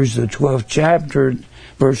 In Hebrews, the 12th chapter,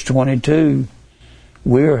 verse 22,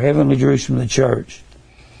 we're heavenly Jerusalem, the church.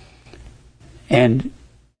 And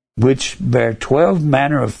which bear 12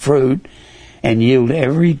 manner of fruit, and yield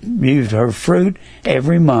her fruit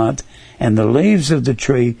every month, and the leaves of the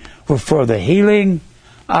tree were for the healing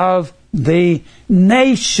of the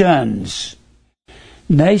nations.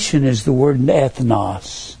 Nation is the word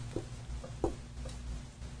ethnos.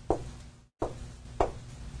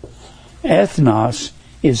 Ethnos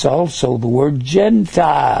is also the word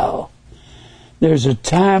Gentile. There's a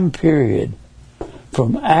time period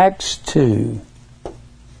from Acts 2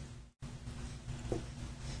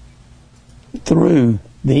 through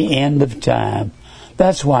the end of time.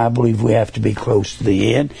 That's why I believe we have to be close to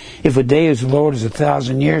the end. If a day is the Lord is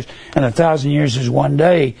 1,000 years, and 1,000 years is one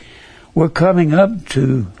day, we're coming up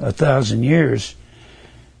to 1,000 years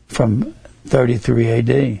from 33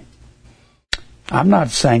 A.D. I'm not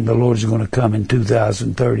saying the Lord's going to come in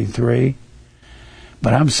 2033,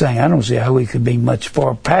 but I'm saying I don't see how we could be much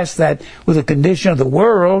far past that with the condition of the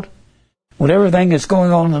world, with everything that's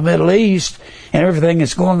going on in the Middle East and everything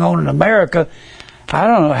that's going on in America. I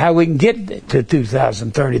don't know how we can get to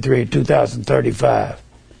 2033 or 2035.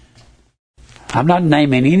 I'm not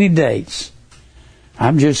naming any dates.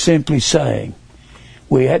 I'm just simply saying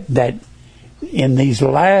that in these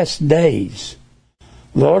last days,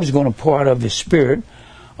 the Lord is going to pour out of His Spirit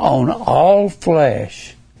on all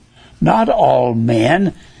flesh. Not all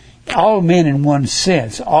men in one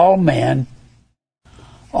sense. All men,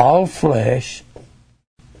 all flesh,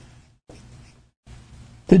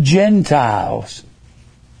 the Gentiles.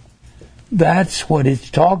 That's what it's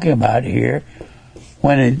talking about here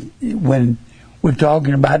when we're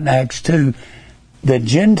talking about in Acts 2. The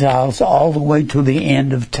Gentiles all the way to the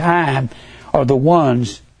end of time are the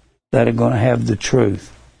ones that are going to have the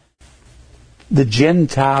truth. The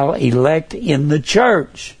Gentile elect in the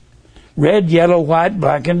church. Red, yellow, white,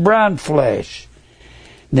 black, and brown flesh.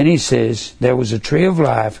 Then he says, there was a tree of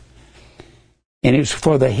life, and it was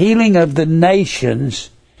for the healing of the nations,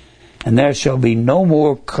 and there shall be no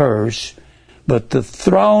more curse, but the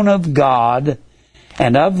throne of God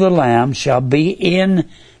and of the Lamb shall be in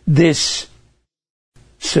this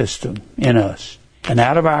system, in us. And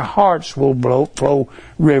out of our hearts will flow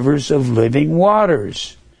rivers of living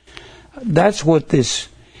waters. That's what this,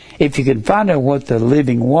 if you can find out what the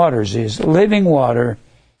living waters is, living water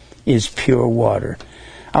is pure water.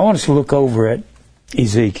 I want us to look over at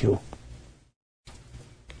Ezekiel.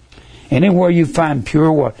 Anywhere you find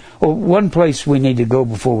pure water. Well, one place we need to go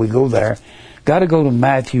before we go there, got to go to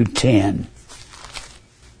Matthew 10.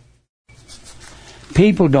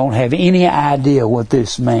 People don't have any idea what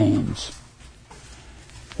this means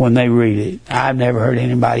when they read it. I've never heard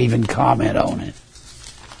anybody even comment on it.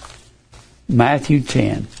 Matthew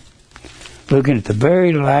 10. Looking at the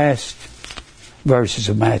very last verses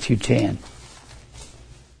of Matthew 10.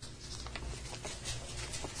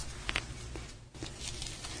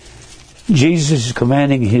 Jesus is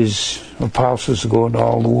commanding His apostles to go into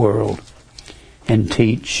all the world and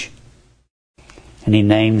teach. And He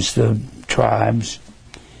names the tribes.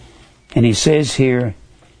 And He says here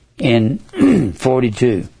in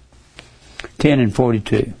 42, 10 and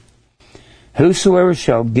 42, whosoever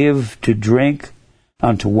shall give to drink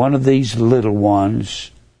unto one of these little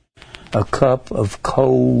ones a cup of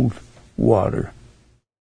cold water.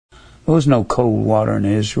 There was no cold water in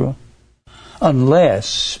Israel,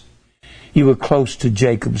 unless you were close to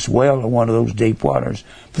Jacob's well or one of those deep waters.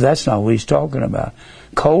 But that's not what He's talking about.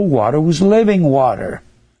 Cold water was living water.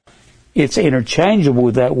 It's interchangeable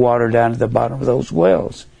with that water down at the bottom of those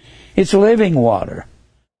wells. It's living water.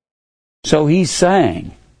 So He's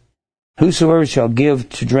saying, whosoever shall give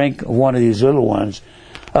to drink one of these little ones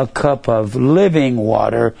a cup of living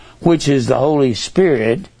water, which is the Holy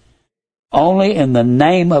Spirit, only in the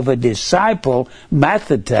name of a disciple,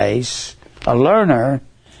 mathetes, a learner,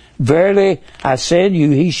 verily I say unto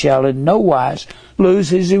you, he shall in no wise lose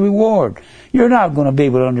his reward. You're not going to be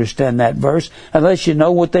able to understand that verse unless you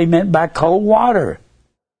know what they meant by cold water.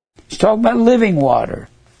 He's talking about living water.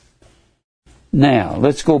 Now,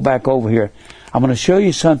 let's go back over here. I'm going to show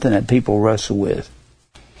you something that people wrestle with.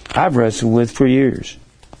 I've wrestled with for years.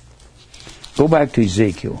 Go back to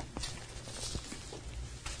Ezekiel.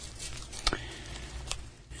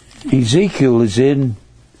 Ezekiel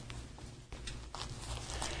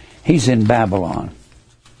he's in Babylon.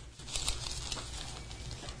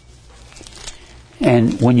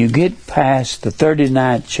 And when you get past the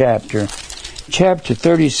 39th chapter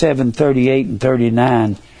 37, 38, and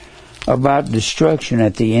 39, about destruction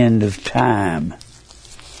at the end of time.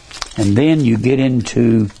 And then you get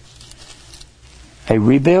into a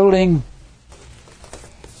rebuilding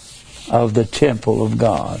of the temple of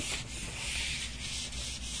God.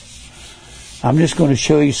 I'm just going to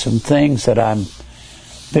show you some things that I've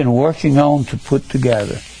been working on to put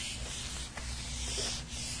together.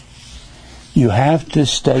 You have to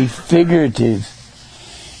stay figurative.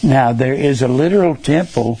 Now, there is a literal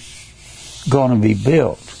temple going to be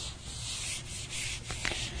built.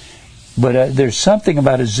 But there's something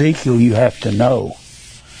about Ezekiel you have to know.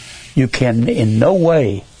 You can in no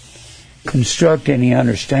way construct any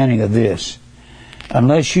understanding of this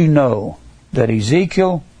unless you know that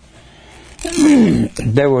Ezekiel,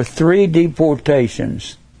 there were 3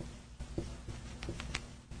 deportations.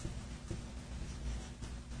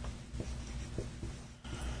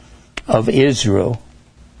 Of Israel,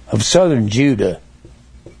 of southern Judah,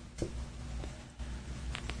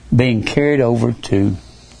 being carried over to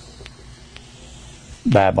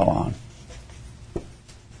Babylon.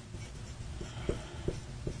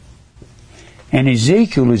 And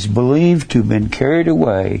Ezekiel is believed to have been carried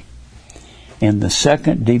away in the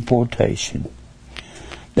second deportation.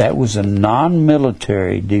 That was a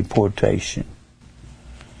non-military deportation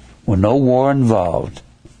with no war involved.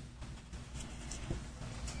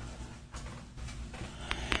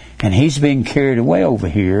 And he's being carried away over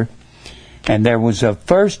here. And there was a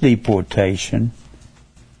first deportation.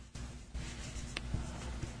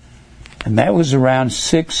 And that was around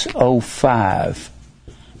 605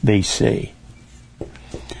 BC.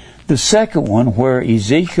 The second one, where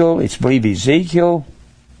it's believed Ezekiel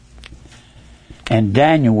and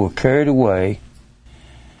Daniel were carried away.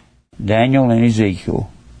 Daniel and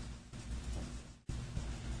Ezekiel.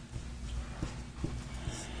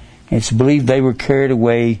 It's believed they were carried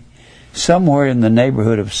away somewhere in the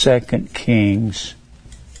neighborhood of 2 Kings,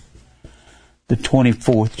 the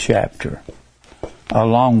 24th chapter,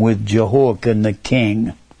 along with Jehoiakim the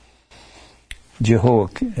king.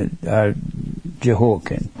 Jehoiakim.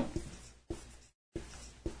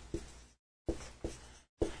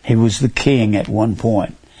 He was the king at one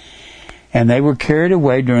point. And they were carried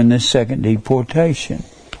away during this second deportation.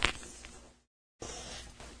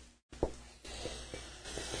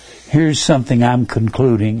 Here's something I'm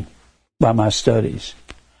concluding by my studies.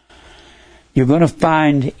 You're going to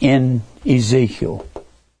find in Ezekiel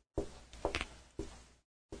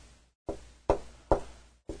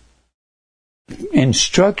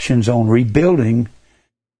instructions on rebuilding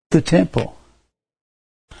the temple.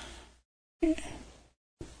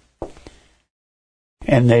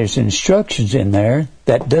 And there's instructions in there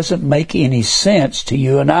that doesn't make any sense to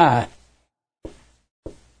you and I.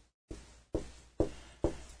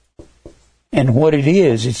 And what it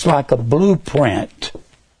is, it's like a blueprint.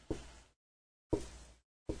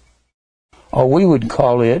 Or we would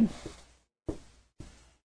call it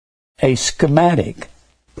a schematic.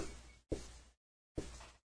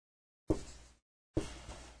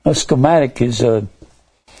 A schematic is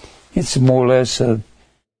it's more or less a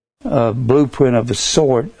blueprint of a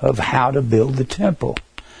sort of how to build the temple.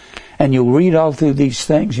 And you'll read all through these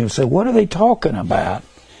things, you'll say, what are they talking about?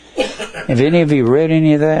 Have any of you read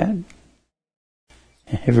any of that?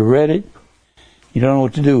 Have you read it? You don't know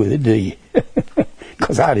what to do with it, do you?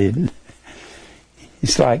 Because I didn't.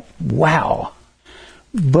 It's like, wow.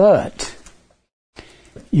 But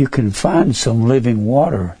you can find some living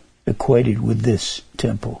water equated with this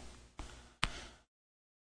temple.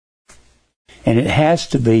 And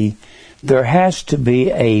there has to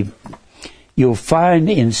be you'll find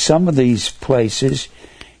in some of these places,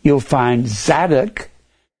 you'll find Zadok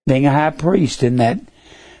being a high priest in that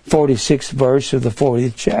 46th verse of the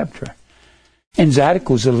 40th chapter. And Zadok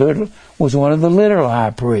was one of the literal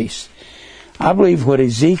high priests. I believe what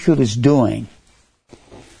Ezekiel is doing,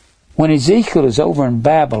 when Ezekiel is over in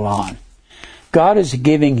Babylon, God is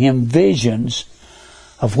giving him visions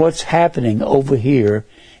of what's happening over here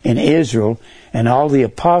in Israel and all the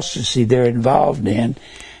apostasy they're involved in.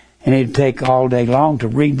 And it'd take all day long to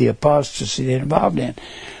read the apostasy they're involved in.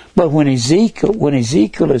 But when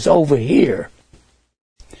Ezekiel is over here,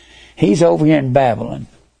 he's over here in Babylon.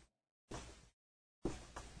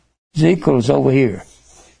 Ezekiel is over here.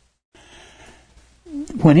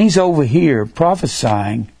 When he's over here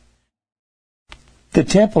prophesying, the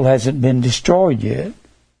temple hasn't been destroyed yet.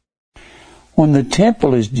 When the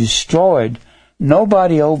temple is destroyed,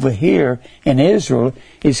 nobody over here in Israel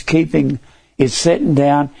is sitting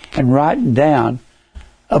down and writing down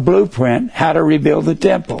a blueprint how to rebuild the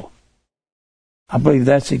temple. I believe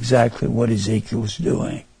that's exactly what Ezekiel's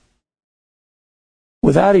doing.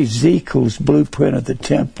 Without Ezekiel's blueprint of the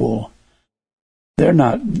temple, they're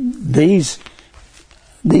not, these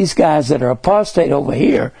guys that are apostate over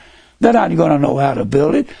here, they're not going to know how to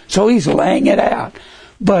build it, so he's laying it out.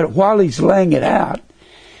 But while he's laying it out,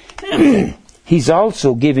 he's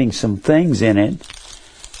also giving some things in it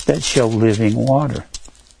that show living water.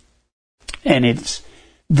 And it's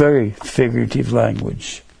very figurative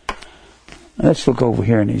language. Let's look over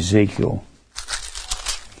here in Ezekiel,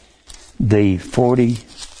 the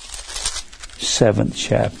 47th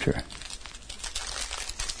chapter.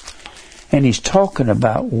 And he's talking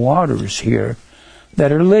about waters here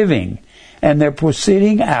that are living. And they're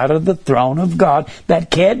proceeding out of the throne of God. That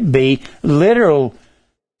can't be literal.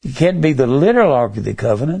 It can't be the literal Ark of the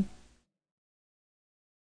Covenant.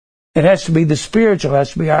 It has to be the spiritual. It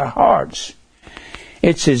has to be our hearts.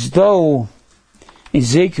 It's as though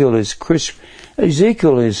Ezekiel is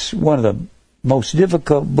one of the most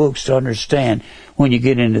difficult books to understand when you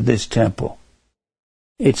get into this temple.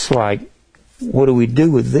 It's like, what do we do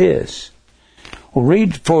with this? Well,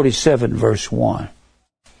 read 47 verse 1.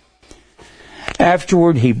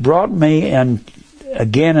 Afterward he brought me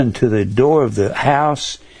again unto the door of the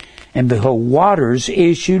house, and behold, waters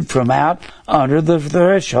issued from out under the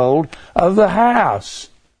threshold of the house.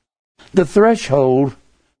 The threshold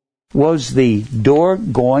was the door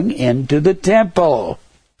going into the temple.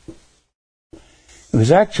 It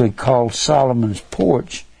was actually called Solomon's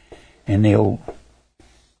porch in the Old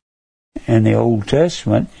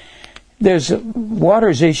Testament. There's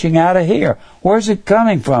waters issuing out of here. Where's it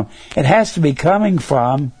coming from? It has to be coming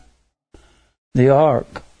from the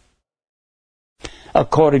ark,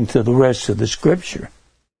 according to the rest of the Scripture.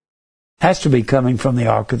 It has to be coming from the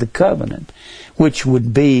Ark of the Covenant, which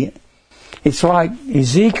would be, it's like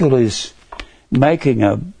Ezekiel is making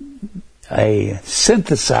a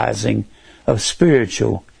synthesizing of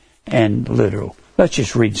spiritual and literal. Let's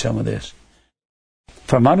just read some of this.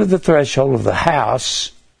 From under the threshold of the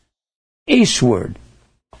house, eastward.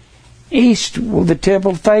 East, well, the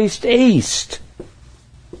temple faced east.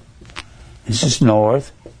 This is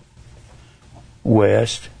north,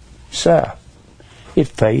 west, south. It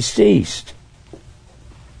faced east.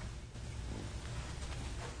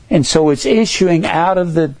 And so it's issuing out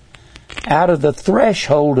of the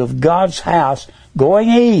threshold of God's house going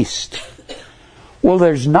east. Well,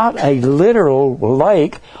 there's not a literal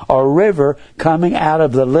lake or river coming out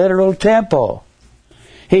of the literal temple.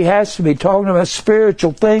 He has to be talking about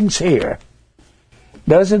spiritual things here.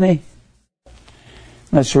 Doesn't he?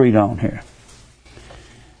 Let's read on here.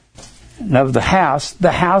 And of the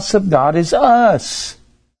house of God is us.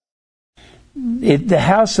 The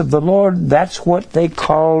house of the Lord, that's what they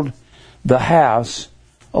called the house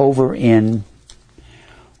over in,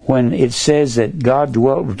 when it says that God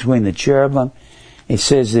dwelt between the cherubim. It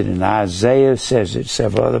says it in Isaiah, it says it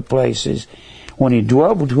several other places. When he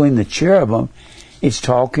dwelt between the cherubim, it's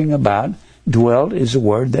talking about, dwelt is a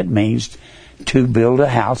word that means to build a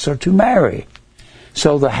house or to marry.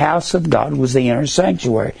 So the house of God was the inner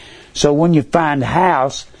sanctuary. So when you find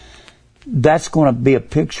house, that's going to be a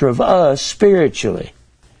picture of us spiritually.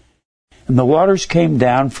 And the waters came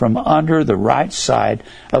down from under the right side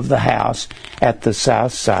of the house at the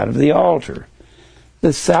south side of the altar.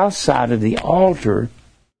 The south side of the altar's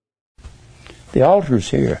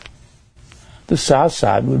here. The south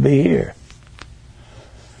side would be here.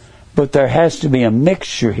 But there has to be a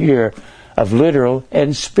mixture here of literal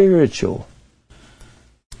and spiritual.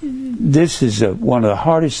 This is one of the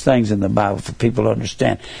hardest things in the Bible for people to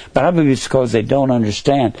understand. But I believe it's because they don't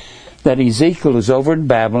understand that Ezekiel is over in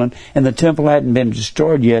Babylon and the temple hadn't been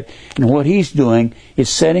destroyed yet. And what he's doing is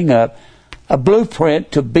setting up a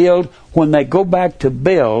blueprint to build when they go back to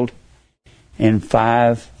build in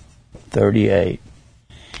 538.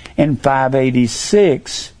 In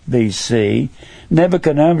 586 BC,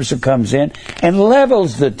 Nebuchadnezzar comes in and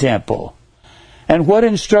levels the temple. And what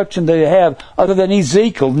instruction do they have other than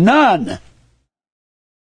Ezekiel? None.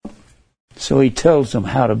 So he tells them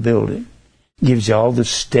how to build it. Gives you all the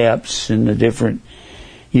steps and the different...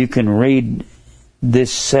 You can read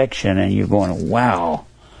this section and you're going, wow,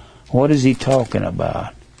 what is he talking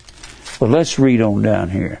about? Well, let's read on down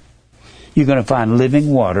here. You're going to find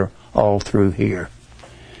living water all through here.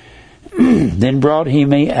 Then brought he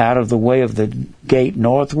me out of the way of the gate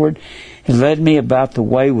northward, and led me about the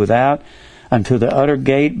way without, unto the utter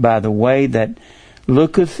gate by the way that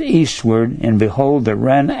looketh eastward, and behold, there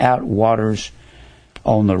ran out waters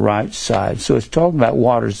on the right side. So it's talking about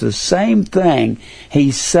waters. The same thing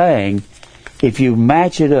he's saying if you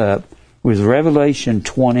match it up with Revelation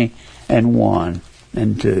 20 and 1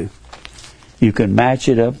 and 2. You can match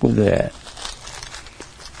it up with that.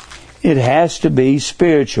 It has to be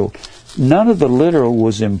spiritual. None of the literal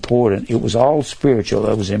was important. It was all spiritual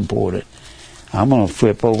that was important. I'm going to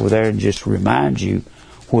flip over there and just remind you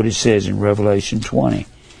what it says in Revelation 20.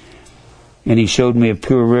 And he showed me a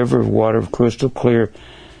pure river of water of crystal clear,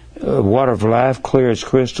 water of life, clear as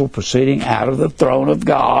crystal, proceeding out of the throne of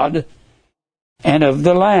God and of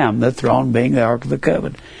the Lamb, the throne being the Ark of the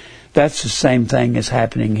Covenant. That's the same thing as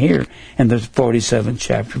happening here in the 47th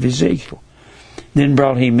chapter of Ezekiel. Then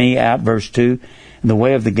brought he me out, verse 2, in the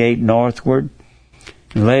way of the gate northward,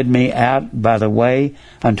 and led me out by the way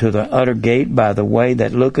unto the utter gate, by the way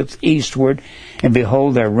that looketh eastward, and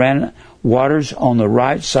behold, there ran waters on the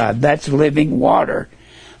right side. That's living water.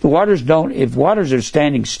 The waters don't, if waters are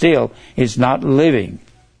standing still, it's not living.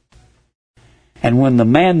 And when the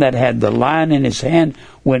man that had the line in his hand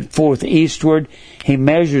went forth eastward, he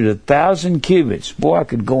measured 1,000 cubits. Boy, I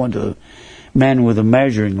could go into a man with a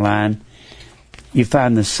measuring line. You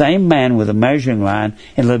find the same man with a measuring line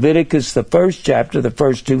in Leviticus, the first chapter, the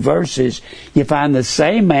first 2 verses. You find the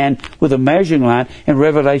same man with a measuring line in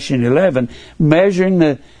Revelation 11, measuring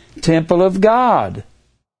the temple of God.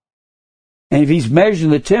 And if he's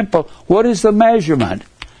measuring the temple, what is the measurement?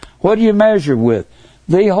 What do you measure with?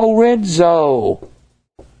 The horizo.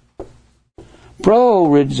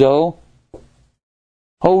 Pro-horizo.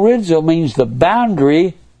 Horizo means the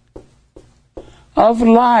boundary of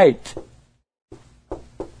light.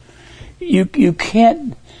 You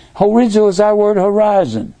can't... Horizo is our word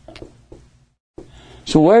horizon.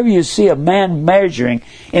 So wherever you see a man measuring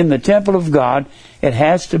in the temple of God, it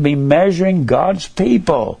has to be measuring God's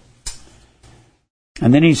people.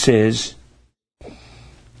 And then he says,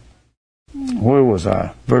 where was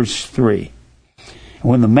I? Verse 3.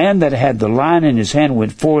 When the man that had the line in his hand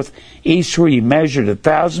went forth eastward, he measured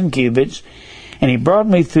 1,000 cubits, and he brought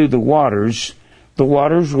me through the waters. The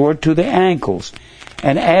waters were to the ankles.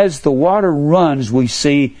 And as the water runs, we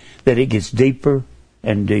see that it gets deeper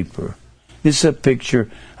and deeper. This is a picture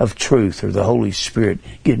of truth, or the Holy Spirit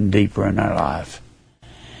getting deeper in our life.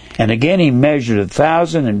 And again he measured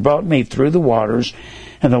 1,000 and brought me through the waters,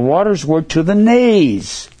 and the waters were to the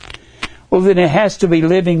knees. Well, then it has to be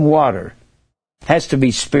living water. It has to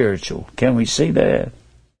be spiritual. Can we see that?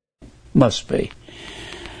 Must be.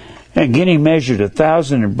 Again he measured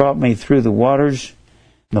 1,000 and brought me through the waters.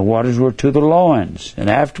 The waters were to the loins. And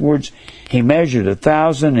afterwards he measured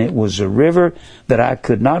 1,000. It was a river that I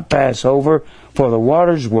could not pass over, for the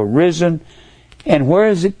waters were risen. And where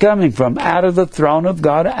is it coming from? Out of the throne of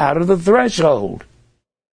God, out of the threshold.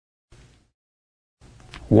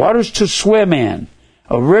 Waters to swim in.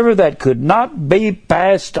 A river that could not be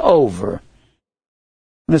passed over.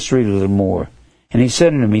 Let's read a little more. And he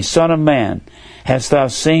said unto me, Son of man, hast thou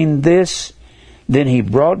seen this? Then he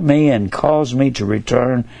brought me and caused me to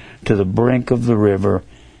return to the brink of the river.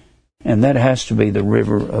 And that has to be the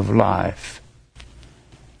river of life.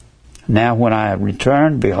 Now when I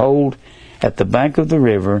returned, behold, at the bank of the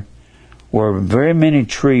river were very many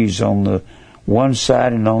trees on the one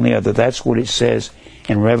side and on the other. That's what it says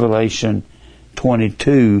in Revelation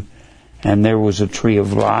 22. And there was a tree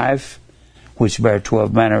of life, which bare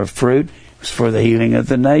 12 manner of fruit. It was for the healing of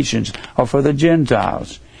the nations, or for the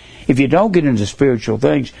Gentiles. If you don't get into spiritual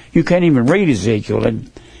things, you can't even read Ezekiel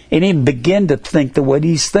and even begin to think the way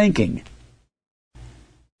he's thinking.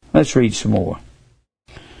 Let's read some more.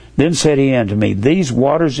 Then said he unto me, These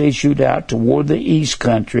waters issued out toward the east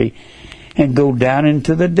country and go down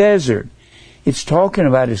into the desert. It's talking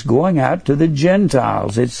about it's going out to the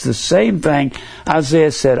Gentiles. It's the same thing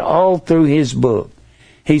Isaiah said all through his book.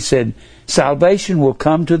 He said, salvation will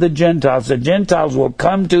come to the Gentiles. The Gentiles will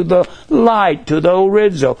come to the light, to the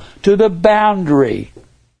horizo, to the boundary.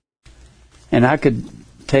 And I could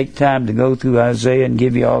take time to go through Isaiah and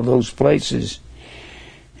give you all those places.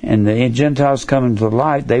 And the Gentiles coming to the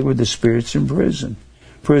light, they were the spirits in prison.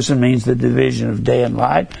 Prison means the division of day and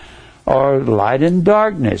light, or light and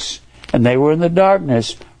darkness. And they were in the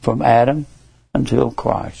darkness from Adam until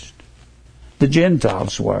Christ. The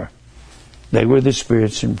Gentiles were. They were the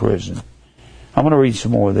spirits in prison. I'm going to read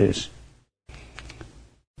some more of this.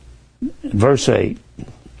 Verse 8.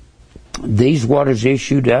 These waters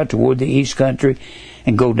issued out toward the east country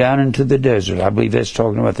and go down into the desert. I believe that's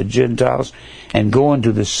talking about the Gentiles. And go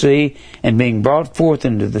into the sea, and being brought forth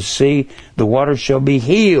into the sea, the waters shall be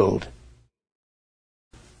healed.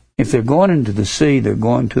 If they're going into the sea, they're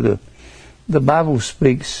going to the Bible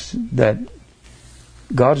speaks that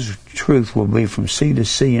God's truth will be from sea to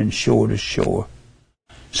sea and shore to shore.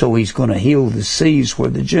 So He's going to heal the seas where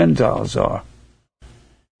the Gentiles are.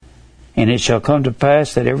 And it shall come to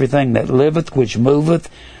pass that everything that liveth, which moveth,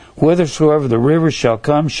 whithersoever the river shall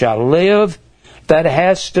come, shall live. That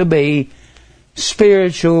has to be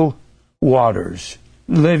spiritual waters,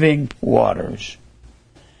 living waters.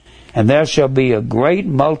 And there shall be a great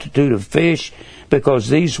multitude of fish, because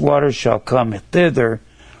these waters shall come thither,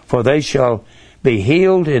 for they shall be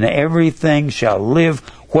healed, and everything shall live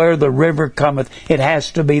where the river cometh. It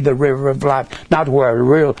has to be the river of life, not where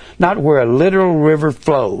a literal river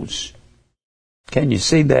flows. Can you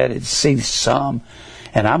see that? It sees some,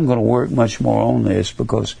 and I'm going to work much more on this,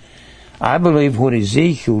 because I believe what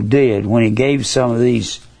Ezekiel did when he gave some of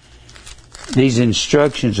these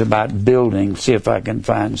instructions about building. See if I can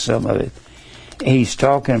find some of it. He's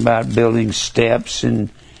talking about building steps and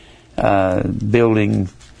building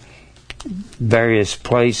various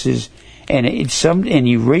places, and and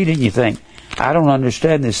you read it and you think, I don't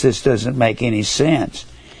understand this. This doesn't make any sense.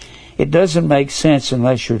 It doesn't make sense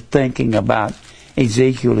unless you're thinking about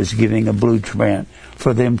Ezekiel is giving a blueprint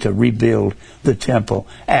for them to rebuild the temple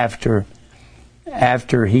after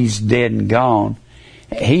he's dead and gone.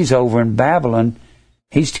 He's over in Babylon.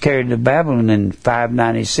 He's carried to Babylon in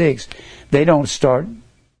 596. They don't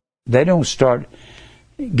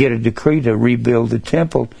get a decree to rebuild the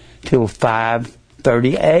temple till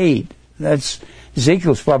 538.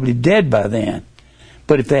 Ezekiel's probably dead by then.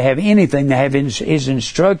 But if they have anything, they have his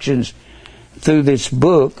instructions through this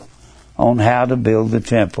book on how to build the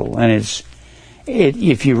temple. And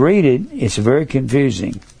if you read it, it's very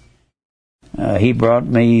confusing. He brought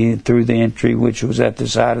me through the entry which was at the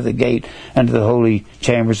side of the gate unto the holy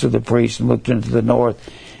chambers of the priests, and looked into the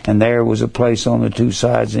north, and there was a place on the two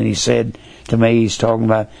sides. And he said to me, he's talking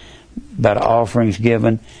about offerings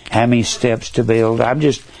given, how many steps to build. I'm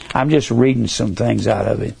just reading some things out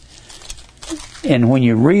of it. And when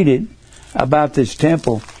you read it about this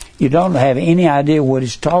temple, you don't have any idea what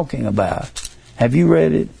it's talking about. Have you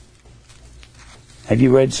read it? Have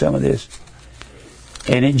you read some of this?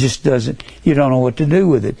 And it just doesn't, you don't know what to do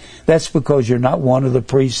with it. That's because you're not one of the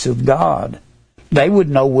priests of God. They would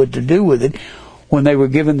know what to do with it when they were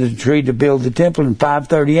given the decree to build the temple in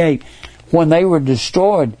 538. When they were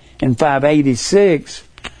destroyed in 586,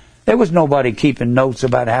 there was nobody keeping notes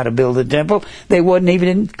about how to build the temple. They wasn't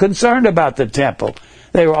even concerned about the temple.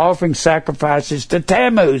 They were offering sacrifices to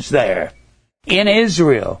Tammuz there in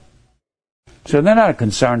Israel. So they're not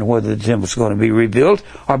concerned whether the temple's going to be rebuilt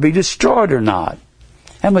or be destroyed or not.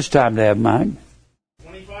 How much time do I have, Mike?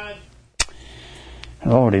 25.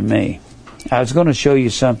 Lordy me. I was going to show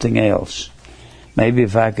you something else. Maybe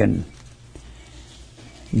if I can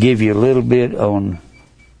give you a little bit on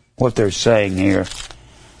what they're saying here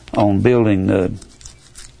on building the...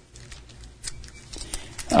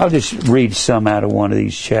 I'll just read some out of one of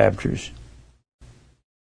these chapters.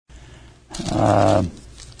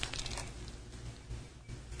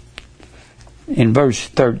 In verse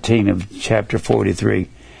 13 of chapter 43,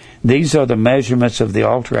 these are the measurements of the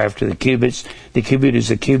altar after the cubits. The cubit is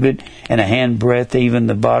a cubit and a hand breadth, even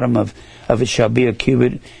the bottom of it shall be a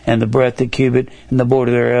cubit, and the breadth a cubit, and the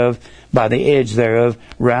border thereof by the edge thereof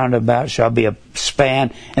round about shall be a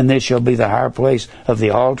span, and this shall be the higher place of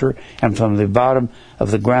the altar, and from the bottom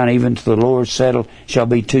of the ground even to the lower settle shall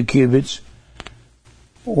be 2 cubits.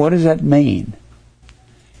 What does that mean?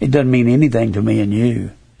 It doesn't mean anything to me and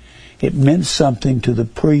you. It meant something to the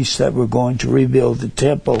priests that were going to rebuild the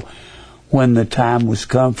temple when the time was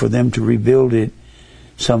come for them to rebuild it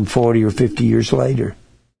some 40 or 50 years later.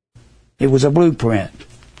 It was a blueprint.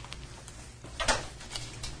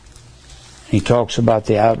 He talks about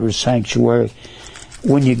the outer sanctuary.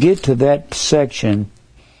 When you get to that section,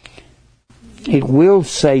 it will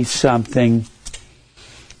say something.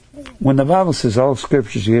 When the Bible says all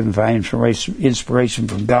Scripture is given by inspiration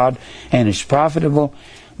from God and is profitable,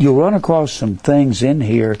 you'll run across some things in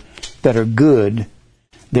here that are good.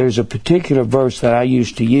 There's a particular verse that I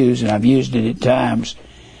used to use, and I've used it at times.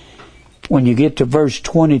 When you get to verse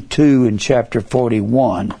 22 in chapter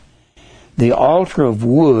 41, the altar of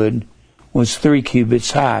wood was 3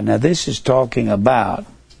 cubits high. Now this is talking about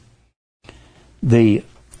the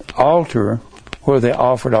altar where they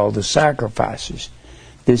offered all the sacrifices.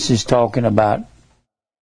 This is talking about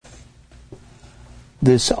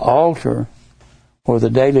this altar where the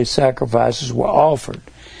daily sacrifices were offered.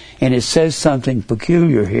 And it says something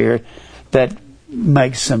peculiar here that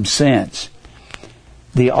makes some sense.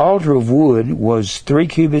 The altar of wood was 3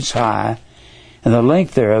 cubits high, and the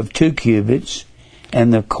length thereof 2 cubits,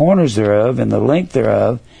 and the corners thereof, and the length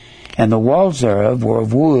thereof, and the walls thereof were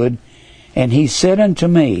of wood, And he said unto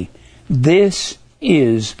me, This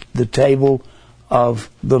is the table of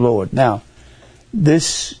the Lord. Now,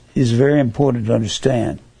 this is very important to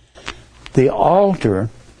understand. The altar,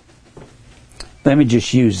 let me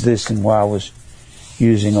just use this in what I was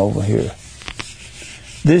using over here.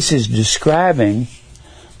 This is describing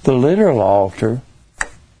the literal altar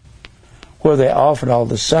where they offered all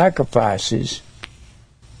the sacrifices,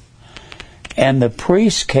 and the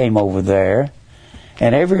priest came over there,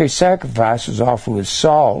 and every sacrifice was offered with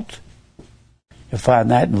salt. You'll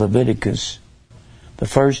find that in Leviticus, the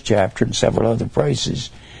 1st chapter, and several other places.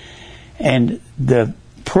 And the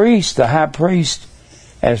priest, the high priest,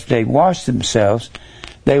 as they washed themselves,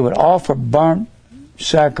 they would offer burnt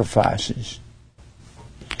sacrifices.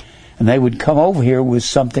 And they would come over here with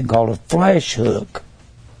something called a flesh hook.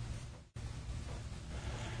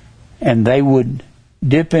 And they would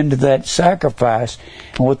dip into that sacrifice,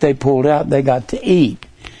 and what they pulled out, they got to eat.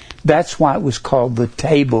 That's why it was called the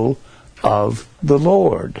table of the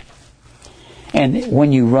Lord. And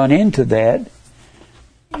when you run into that,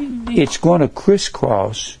 it's going to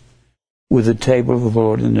crisscross with the table of the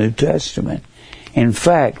Lord in the New Testament. In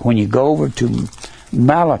fact, when you go over to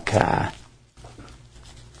Malachi,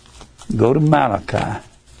 go to Malachi.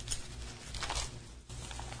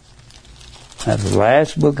 That's the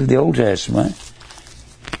last book of the Old Testament.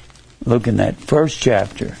 Look in that 1st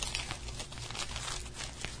chapter.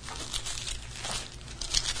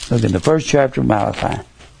 Look in the 1st chapter of Malachi.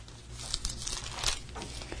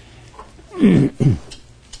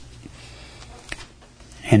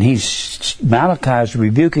 And Malachi is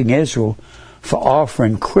rebuking Israel for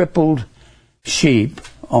offering crippled sheep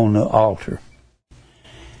on the altar.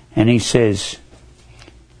 And he says,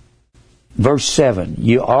 verse 7,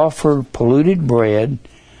 You offer polluted bread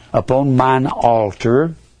upon mine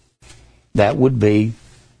altar. That would be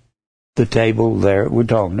the table there we're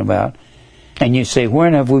talking about. And you say,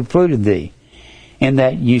 Wherein have we polluted thee? In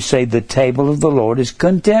that you say the table of the Lord is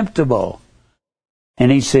contemptible. And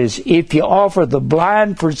he says, if you offer the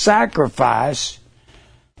blind for sacrifice,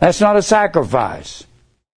 that's not a sacrifice.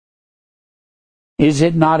 Is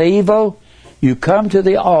it not evil? You come to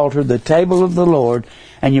the altar, the table of the Lord,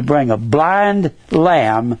 and you bring a blind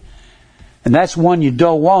lamb, and that's one you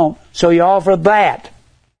don't want, so you offer that.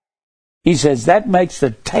 He says that makes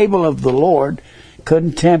the table of the Lord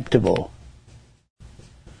contemptible.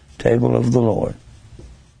 Table of the Lord.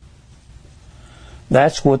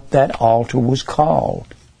 That's what that altar was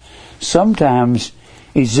called. Sometimes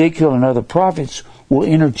Ezekiel and other prophets will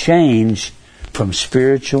interchange from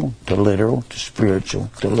spiritual to literal to spiritual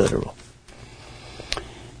to literal.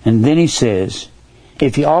 And then he says,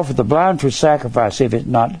 if you offer the blind for sacrifice, if it's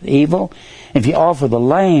not evil, if you offer the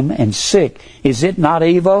lame and sick, is it not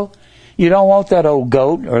evil? You don't want that old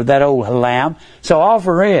goat or that old lamb, so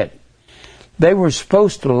offer it. They were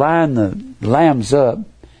supposed to line the lambs up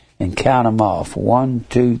and count them off. 1,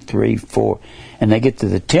 2, 3, 4. And they get to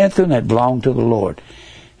the 10th one that belonged to the Lord.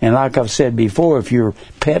 And like I've said before, if your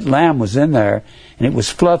pet lamb was in there and it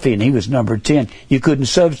was Fluffy and he was number 10, you couldn't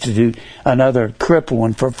substitute another crippled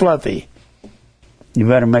one for Fluffy. You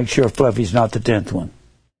better make sure Fluffy's not the 10th one.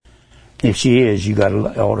 If she is, you got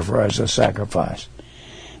to offer her as a sacrifice.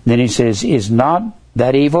 Then he says, is not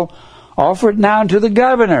that evil? Offer it now to the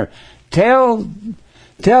governor. Tell the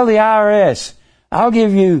IRS, I'll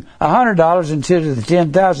give you $100 instead of the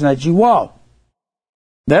 $10,000 that you want.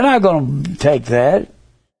 They're not going to take that.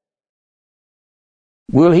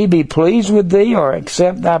 Will he be pleased with thee or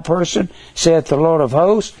accept thy person, saith the Lord of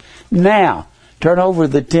hosts? Now, turn over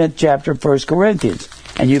to the 10th chapter of 1 Corinthians,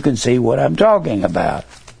 and you can see what I'm talking about.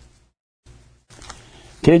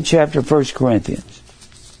 10th chapter of 1 Corinthians.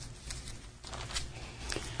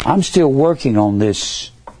 I'm still working on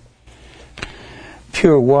this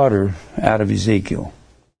pure water out of Ezekiel.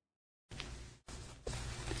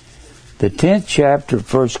 The 10th chapter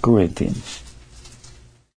of 1 Corinthians.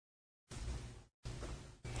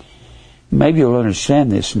 Maybe you'll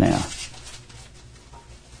understand this now.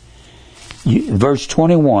 Verse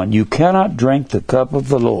 21, you cannot drink the cup of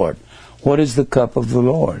the Lord. What is the cup of the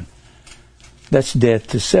Lord? That's death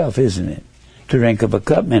to self, isn't it? To drink of a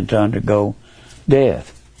cup meant to undergo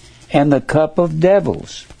death. And the cup of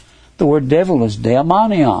devils. The word devil is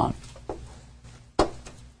daimonion.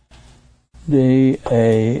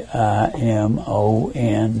 D-A-I-M-O-N-I-O-N.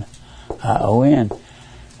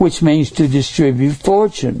 Which means to distribute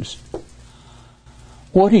fortunes.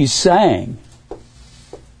 What he's saying,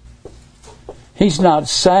 he's not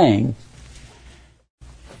saying,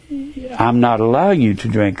 I'm not allowing you to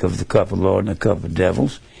drink of the cup of the Lord and the cup of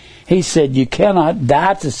devils. He said you cannot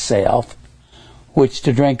die to self, which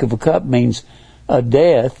to drink of a cup means a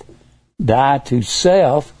death Die to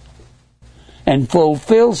self and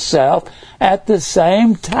fulfill self at the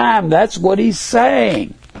same time. That's what he's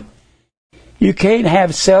saying. You can't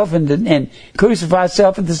have self and crucify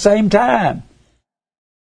self at the same time.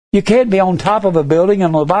 You can't be on top of a building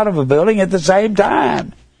and on the bottom of a building at the same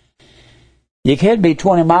time. You can't be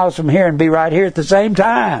 20 miles from here and be right here at the same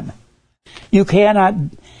time. You cannot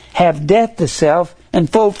have death to self and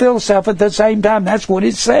fulfill self at the same time. That's what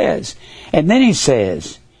it says. And then he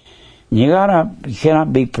says, you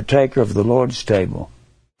cannot be partaker of the Lord's table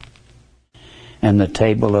and the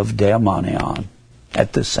table of Daimonion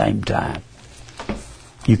at the same time.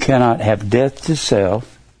 You cannot have death to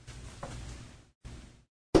self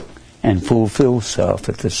and fulfill self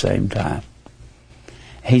at the same time.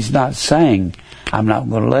 He's not saying, I'm not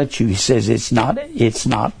going to let you. He says it's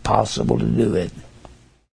not possible to do it.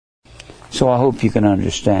 So I hope you can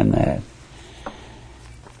understand that.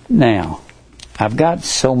 Now, I've got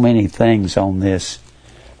so many things on this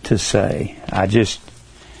to say.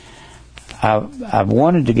 I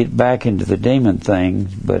wanted to get back into the demon thing,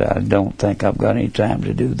 but I don't think I've got any time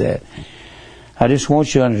to do that. I just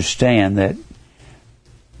want you to understand that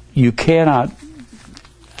you cannot,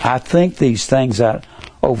 I think these things out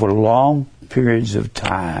over long periods of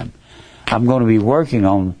time. I'm going to be working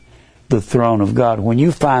on the throne of God. When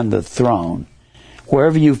you find the throne,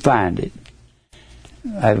 wherever you find it,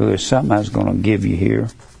 there's something I was going to give you here.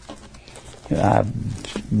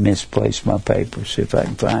 I've misplaced my paper. See if I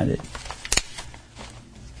can find it.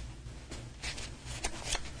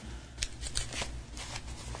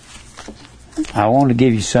 I want to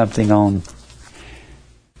give you something on.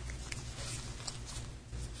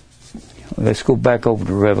 Let's go back over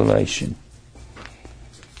to Revelation.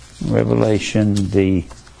 Revelation,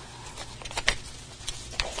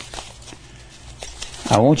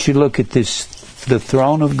 I want you to look at this, the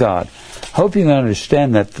throne of God. Hope you can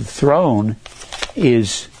understand that the throne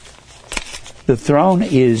is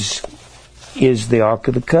the Ark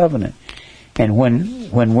of the Covenant. And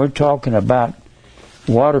when we're talking about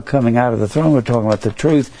water coming out of the throne, we're talking about the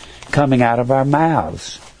truth coming out of our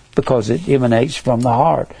mouths, because it emanates from the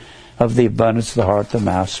heart. Of the abundance of the heart, the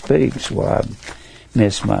mouth speaks. Well,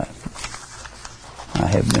 I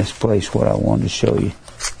have misplaced what I wanted to show you.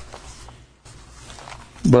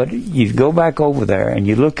 But you go back over there and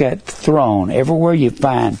you look at throne. Everywhere you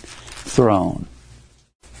find throne,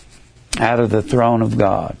 out of the throne of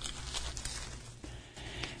God.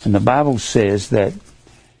 And the Bible says that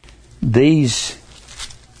these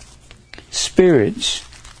spirits,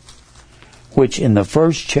 which in the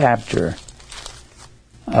first chapter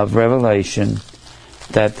of Revelation,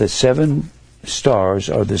 that the 7 stars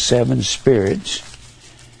are the 7 spirits,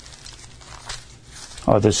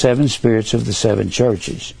 are the 7 spirits of the 7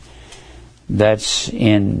 churches. That's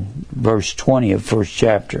in verse 20 of first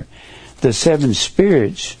chapter. The 7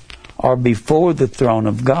 spirits are before the throne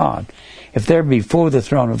of God. If they're before the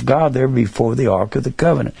throne of God, they're before the Ark of the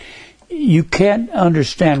Covenant. You can't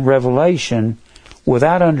understand Revelation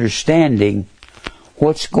without understanding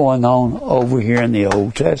what's going on over here in the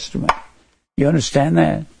Old Testament. You understand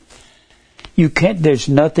that? You can't, there's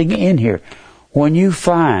nothing in here. When you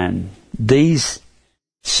find these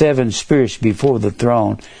 7 spirits before the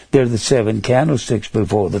throne, they're the 7 candlesticks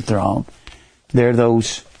before the throne. They're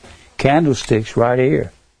those candlesticks right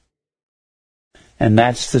here. And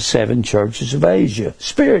that's the 7 churches of Asia,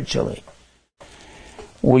 spiritually.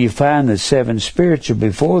 Well, you find the 7 spirits are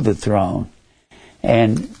before the throne.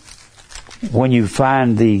 And when you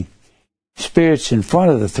find the spirits in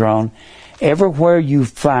front of the throne, everywhere you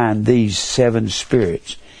find these 7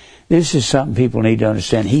 spirits, this is something people need to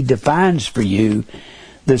understand. He defines for you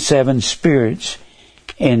the 7 spirits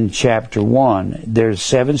in chapter 1. There's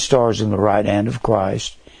 7 stars in the right hand of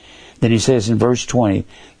Christ. Then he says in verse 20,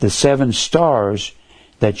 the 7 stars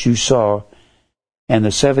that you saw and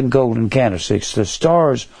the 7 golden candlesticks, the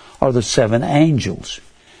stars are the 7 angels.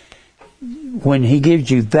 When he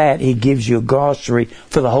gives you that, he gives you a glossary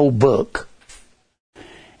for the whole book.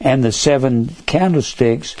 And the 7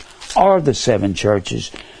 candlesticks are the 7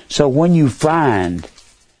 churches. So when you find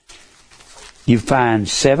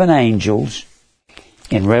 7 angels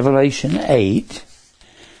in Revelation 8,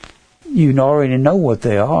 you already know what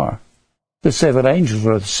they are. The 7 angels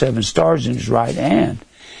are the 7 stars in his right hand.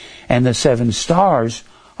 And the 7 stars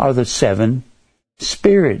are the 7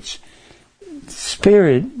 spirits.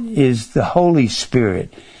 Spirit is the Holy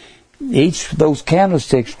Spirit. Those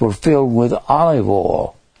candlesticks were filled with olive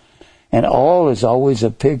oil. And oil is always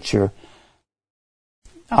a picture.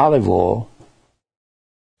 Olive oil.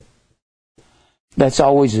 That's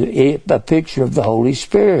always a picture of the Holy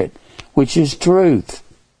Spirit, which is truth.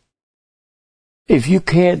 if you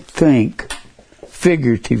can't think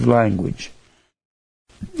figurative language,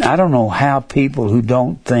 I don't know how people who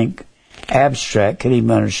don't think abstract can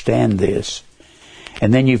even understand this.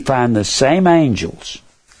 And then you find the same angels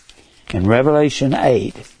in Revelation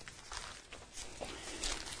 8.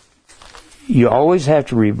 You always have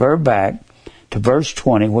to revert back to verse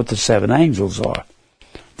 20 what the seven angels are.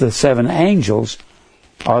 The seven angels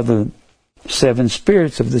are the seven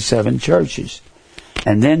spirits of the seven churches.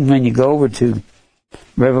 And then when you go over to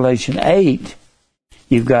Revelation 8,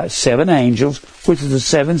 you've got seven angels, which are the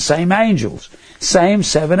seven same angels. Same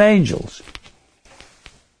seven angels.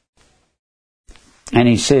 And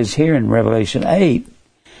he says here in Revelation 8,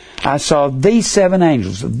 I saw these seven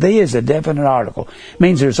angels. The is a definite article. It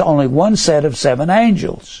means there's only one set of seven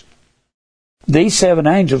angels. These seven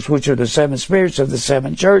angels, which are the seven spirits of the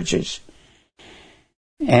seven churches.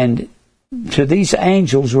 And to these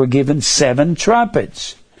angels were given seven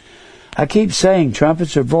trumpets. I keep saying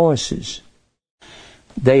trumpets are voices.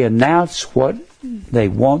 They announce what they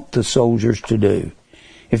want the soldiers to do.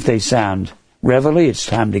 If they sound reveille, it's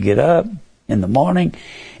time to get up in the morning.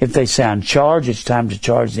 If they sound charge, it's time to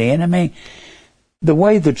charge the enemy. The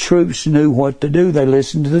way the troops knew what to do, they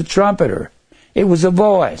listened to the trumpeter. It was a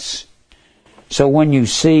voice. So when you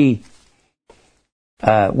see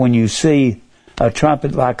a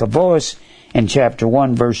trumpet like a voice in chapter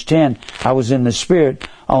 1 verse 10, I was in the Spirit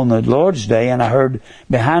on the Lord's day, and I heard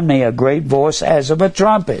behind me a great voice as of a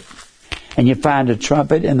trumpet. And you find a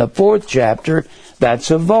trumpet in the 4th chapter,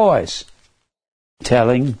 that's a voice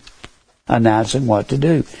announcing what to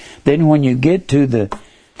do. Then when you get to the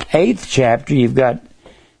 8th chapter,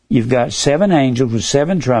 you've got seven angels with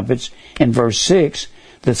seven trumpets. In verse 6,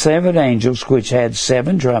 the seven angels which had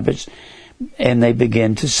seven trumpets, and they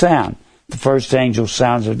begin to sound. The first angel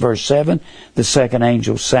sounds in verse 7, the second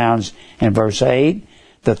angel sounds in verse 8,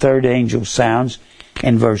 the third angel sounds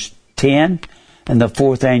in verse 10, and the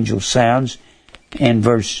fourth angel sounds in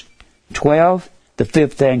verse 12, the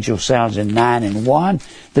fifth angel sounds in 9 and 1,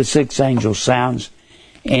 the sixth angel sounds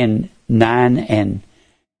in 9 and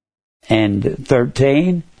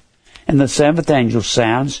 13, and the seventh angel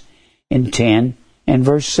sounds in 10 and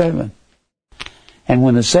verse 7. And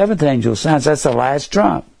when the seventh angel sounds, that's the last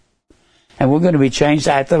trump. And we're going to be changed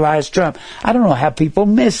at the last trump. I don't know how people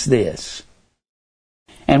miss this.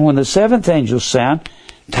 And when the seventh angel sounds,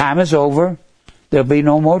 time is over. There'll be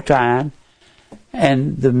no more time.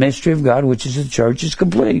 And the mystery of God, which is the church, is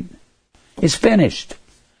complete. It's finished.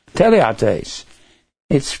 Teleates.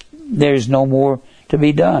 There's no more to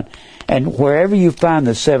be done. And wherever you find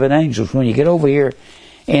the seven angels, when you get over here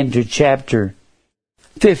into chapter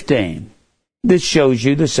 15, this shows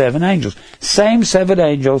you the seven angels. Same seven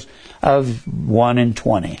angels of 1 and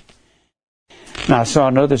 20. And I saw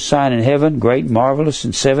another sign in heaven, great, marvelous,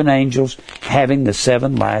 and seven angels having the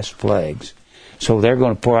seven last plagues. So they're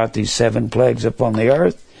going to pour out these seven plagues upon the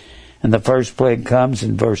earth. And the first plague comes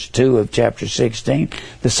in verse 2 of chapter 16.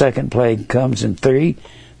 The second plague comes in 3.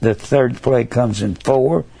 The third plague comes in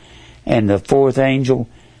 4. And the fourth angel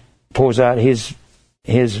pours out his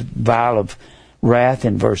vial of wrath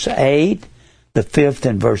in verse 8. The fifth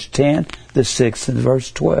in verse 10. The sixth in verse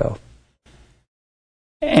 12.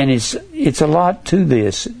 And it's a lot to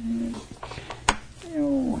this.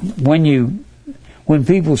 When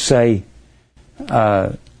people say,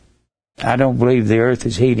 I don't believe the earth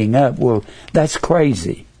is heating up, well, that's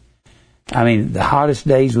crazy. I mean, the hottest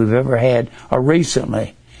days we've ever had are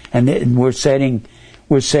recently, and we're setting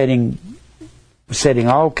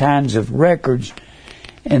all kinds of records.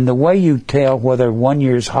 And the way you tell whether one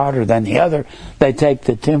year is hotter than the other, they take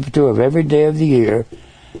the temperature of every day of the year,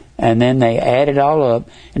 and then they add it all up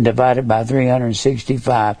and divide it by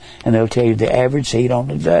 365, and they'll tell you the average heat on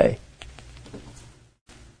the day.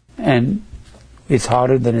 And it's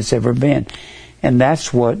hotter than it's ever been. And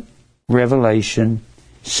that's what Revelation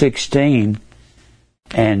 16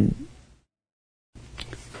 and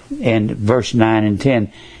verse 9 and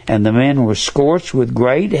 10. And the men were scorched with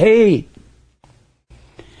great heat,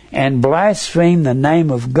 and blasphemed the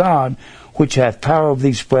name of God, which hath power of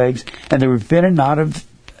these plagues, and they repented not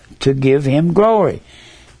to give him glory.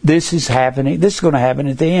 This is happening. This is going to happen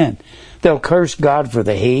at the end. They'll curse God for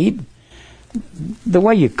the heat. The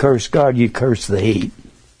way you curse God, you curse the heat.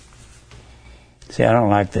 See, I don't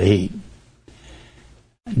like the heat.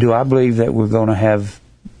 Do I believe that we're going to have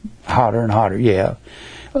hotter and hotter? Yeah.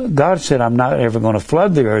 God said, I'm not ever going to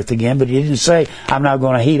flood the earth again, but he didn't say, I'm not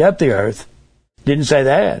going to heat up the earth. Didn't say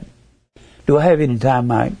that. Do I have any time,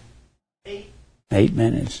 Mike? 8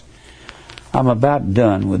 minutes. I'm about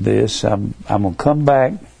done with this. I'm going to come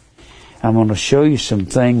back. I'm going to show you some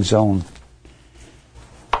things on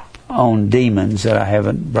on demons that I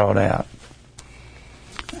haven't brought out.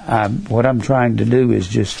 What I'm trying to do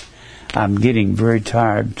is I'm getting very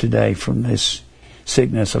tired today from this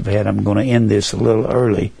sickness I've had. I'm going to end this a little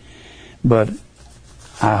early, but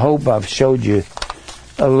I hope I've showed you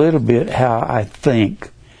a little bit how I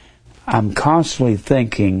think. I'm constantly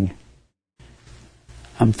thinking.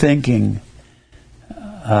 I'm thinking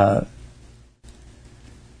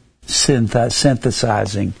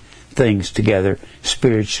synthesizing things together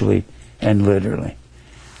spiritually and literally.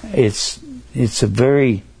 It's a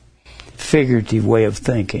very figurative way of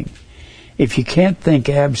thinking. If you can't think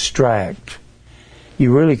abstract,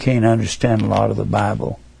 you really can't understand a lot of the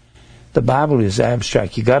Bible. The Bible is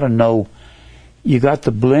abstract. You got to know. You got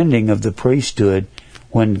the blending of the priesthood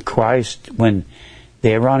when the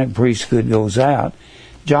Aaronic priesthood goes out.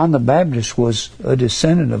 John the Baptist was a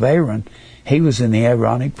descendant of Aaron. He was in the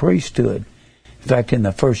Aaronic priesthood. In fact, in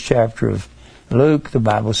the first chapter of Luke, the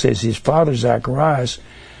Bible says his father Zacharias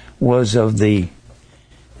was of the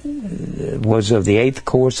 8th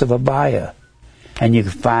course of Abiah. And you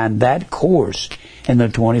can find that course in the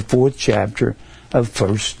 24th chapter of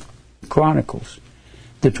 1 Chronicles.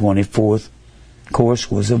 The 24th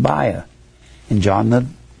course was Abiah. And John the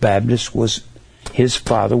Baptist his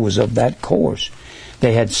father was of that course.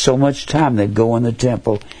 They had so much time they'd go in the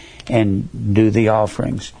temple and do the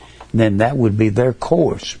offerings. Then that would be their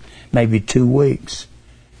course, maybe 2 weeks.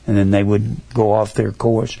 And then they would go off their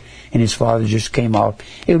course, and his father just came off.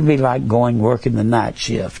 It would be like working the night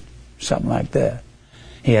shift, something like that.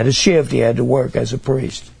 He had a shift he had to work as a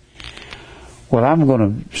priest. Well, I'm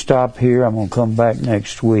going to stop here. I'm going to come back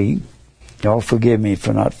next week. Y'all forgive me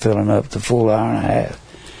for not filling up the full hour and a half.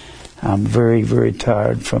 I'm very, very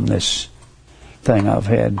tired from this thing I've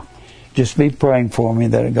had. Just be praying for me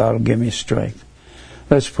that God will give me strength.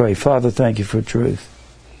 Let's pray. Father, thank you for truth.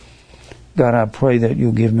 God, I pray that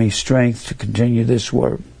you'll give me strength to continue this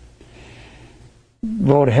work.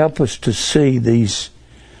 Lord, help us to see these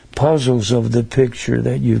puzzles of the picture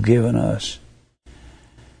that you've given us.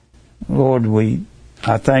 Lord,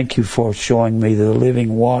 I thank you for showing me the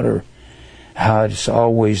living water, how it's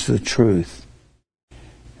always the truth.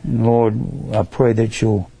 And Lord, I pray that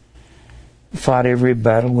you'll fight every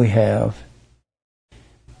battle we have,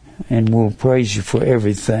 and we'll praise you for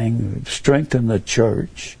everything. Strengthen the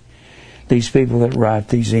church. These people that write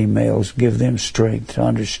these emails, give them strength to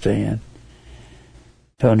understand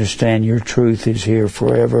your truth is here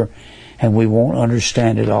forever, and we won't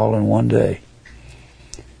understand it all in one day.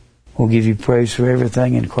 We'll give you praise for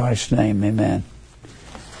everything in Christ's name. Amen.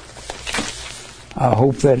 I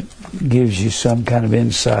hope that gives you some kind of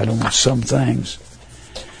insight on some things.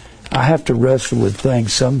 I have to wrestle with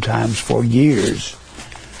things sometimes for years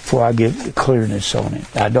before I get clearness on it.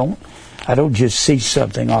 I don't just see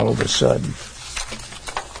something all of a sudden.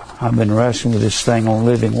 I've been wrestling with this thing on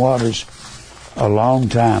living waters a long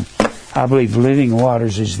time. I believe living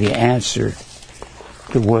waters is the answer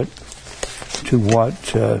to what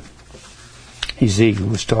Ezekiel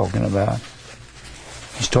was talking about.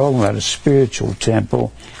 He's talking about a spiritual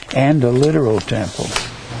temple and a literal temple.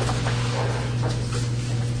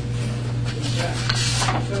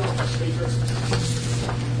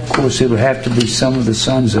 Of course, it would have to be some of the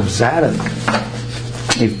sons of Zadok.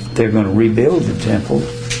 If they're going to rebuild the temple,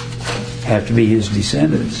 have to be his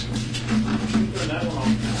descendants.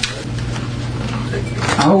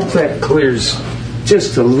 I hope that clears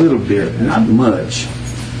just a little bit, not much.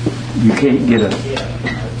 You can't get a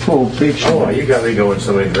full picture. Oh, you got me going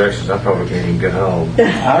so many directions, I probably can't even get home.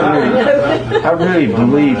 I really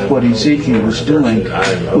believe what Ezekiel was doing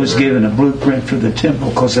was giving a blueprint for the temple,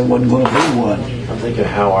 because there wasn't going to be one. I'm thinking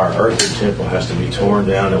how our earthly temple has to be torn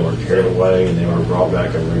down and we're carried away and then we're brought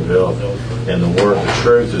back and rebuilt. And the word, the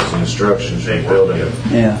truth is the instructions for building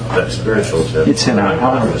that spiritual temple. It's in our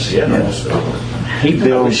hearts. Yeah. He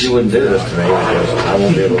builds. You wouldn't do this to me because I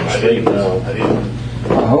won't be able to sleep now.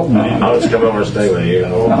 I hope not. I'll just come over and stay with you.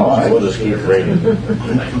 We'll just keep reading.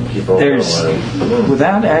 Keep on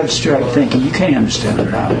without abstract thinking, you can't understand the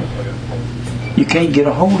Bible. You can't get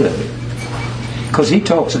a hold of it. Because he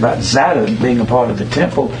talks about Zadok being a part of the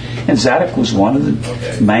temple, and Zadok was one of the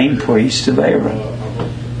main priests of Aaron.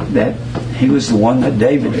 That he was the one that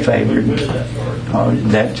David favored. He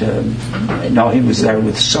was there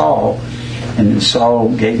with Saul, and then Saul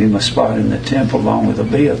gave him a spot in the temple along with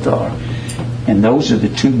Abiathar. And those are the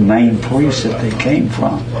two main priests that they came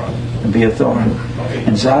from, Abiathar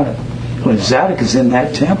and Zadok. When Zadok is in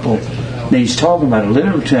that temple, then he's talking about a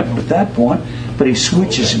literal temple at that point, but he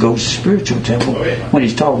switches and goes to spiritual temple when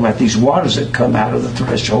he's talking about these waters that come out of the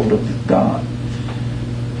threshold of God.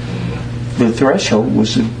 The threshold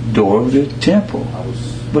was the door of the temple.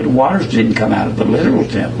 But waters didn't come out of the literal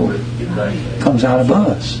temple. It comes out of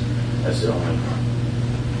us.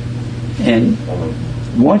 And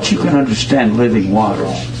once you can understand living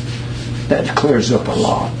waters, that clears up a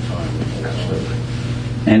lot.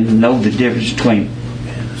 And know the difference between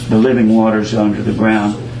the living waters under the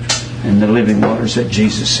ground and the living waters that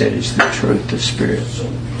Jesus said is the truth, the Spirit.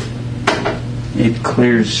 It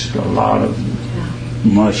clears a lot of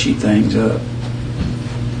mushy things up.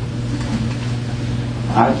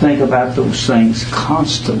 I think about those things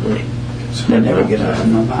constantly. They never get out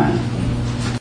of my mind.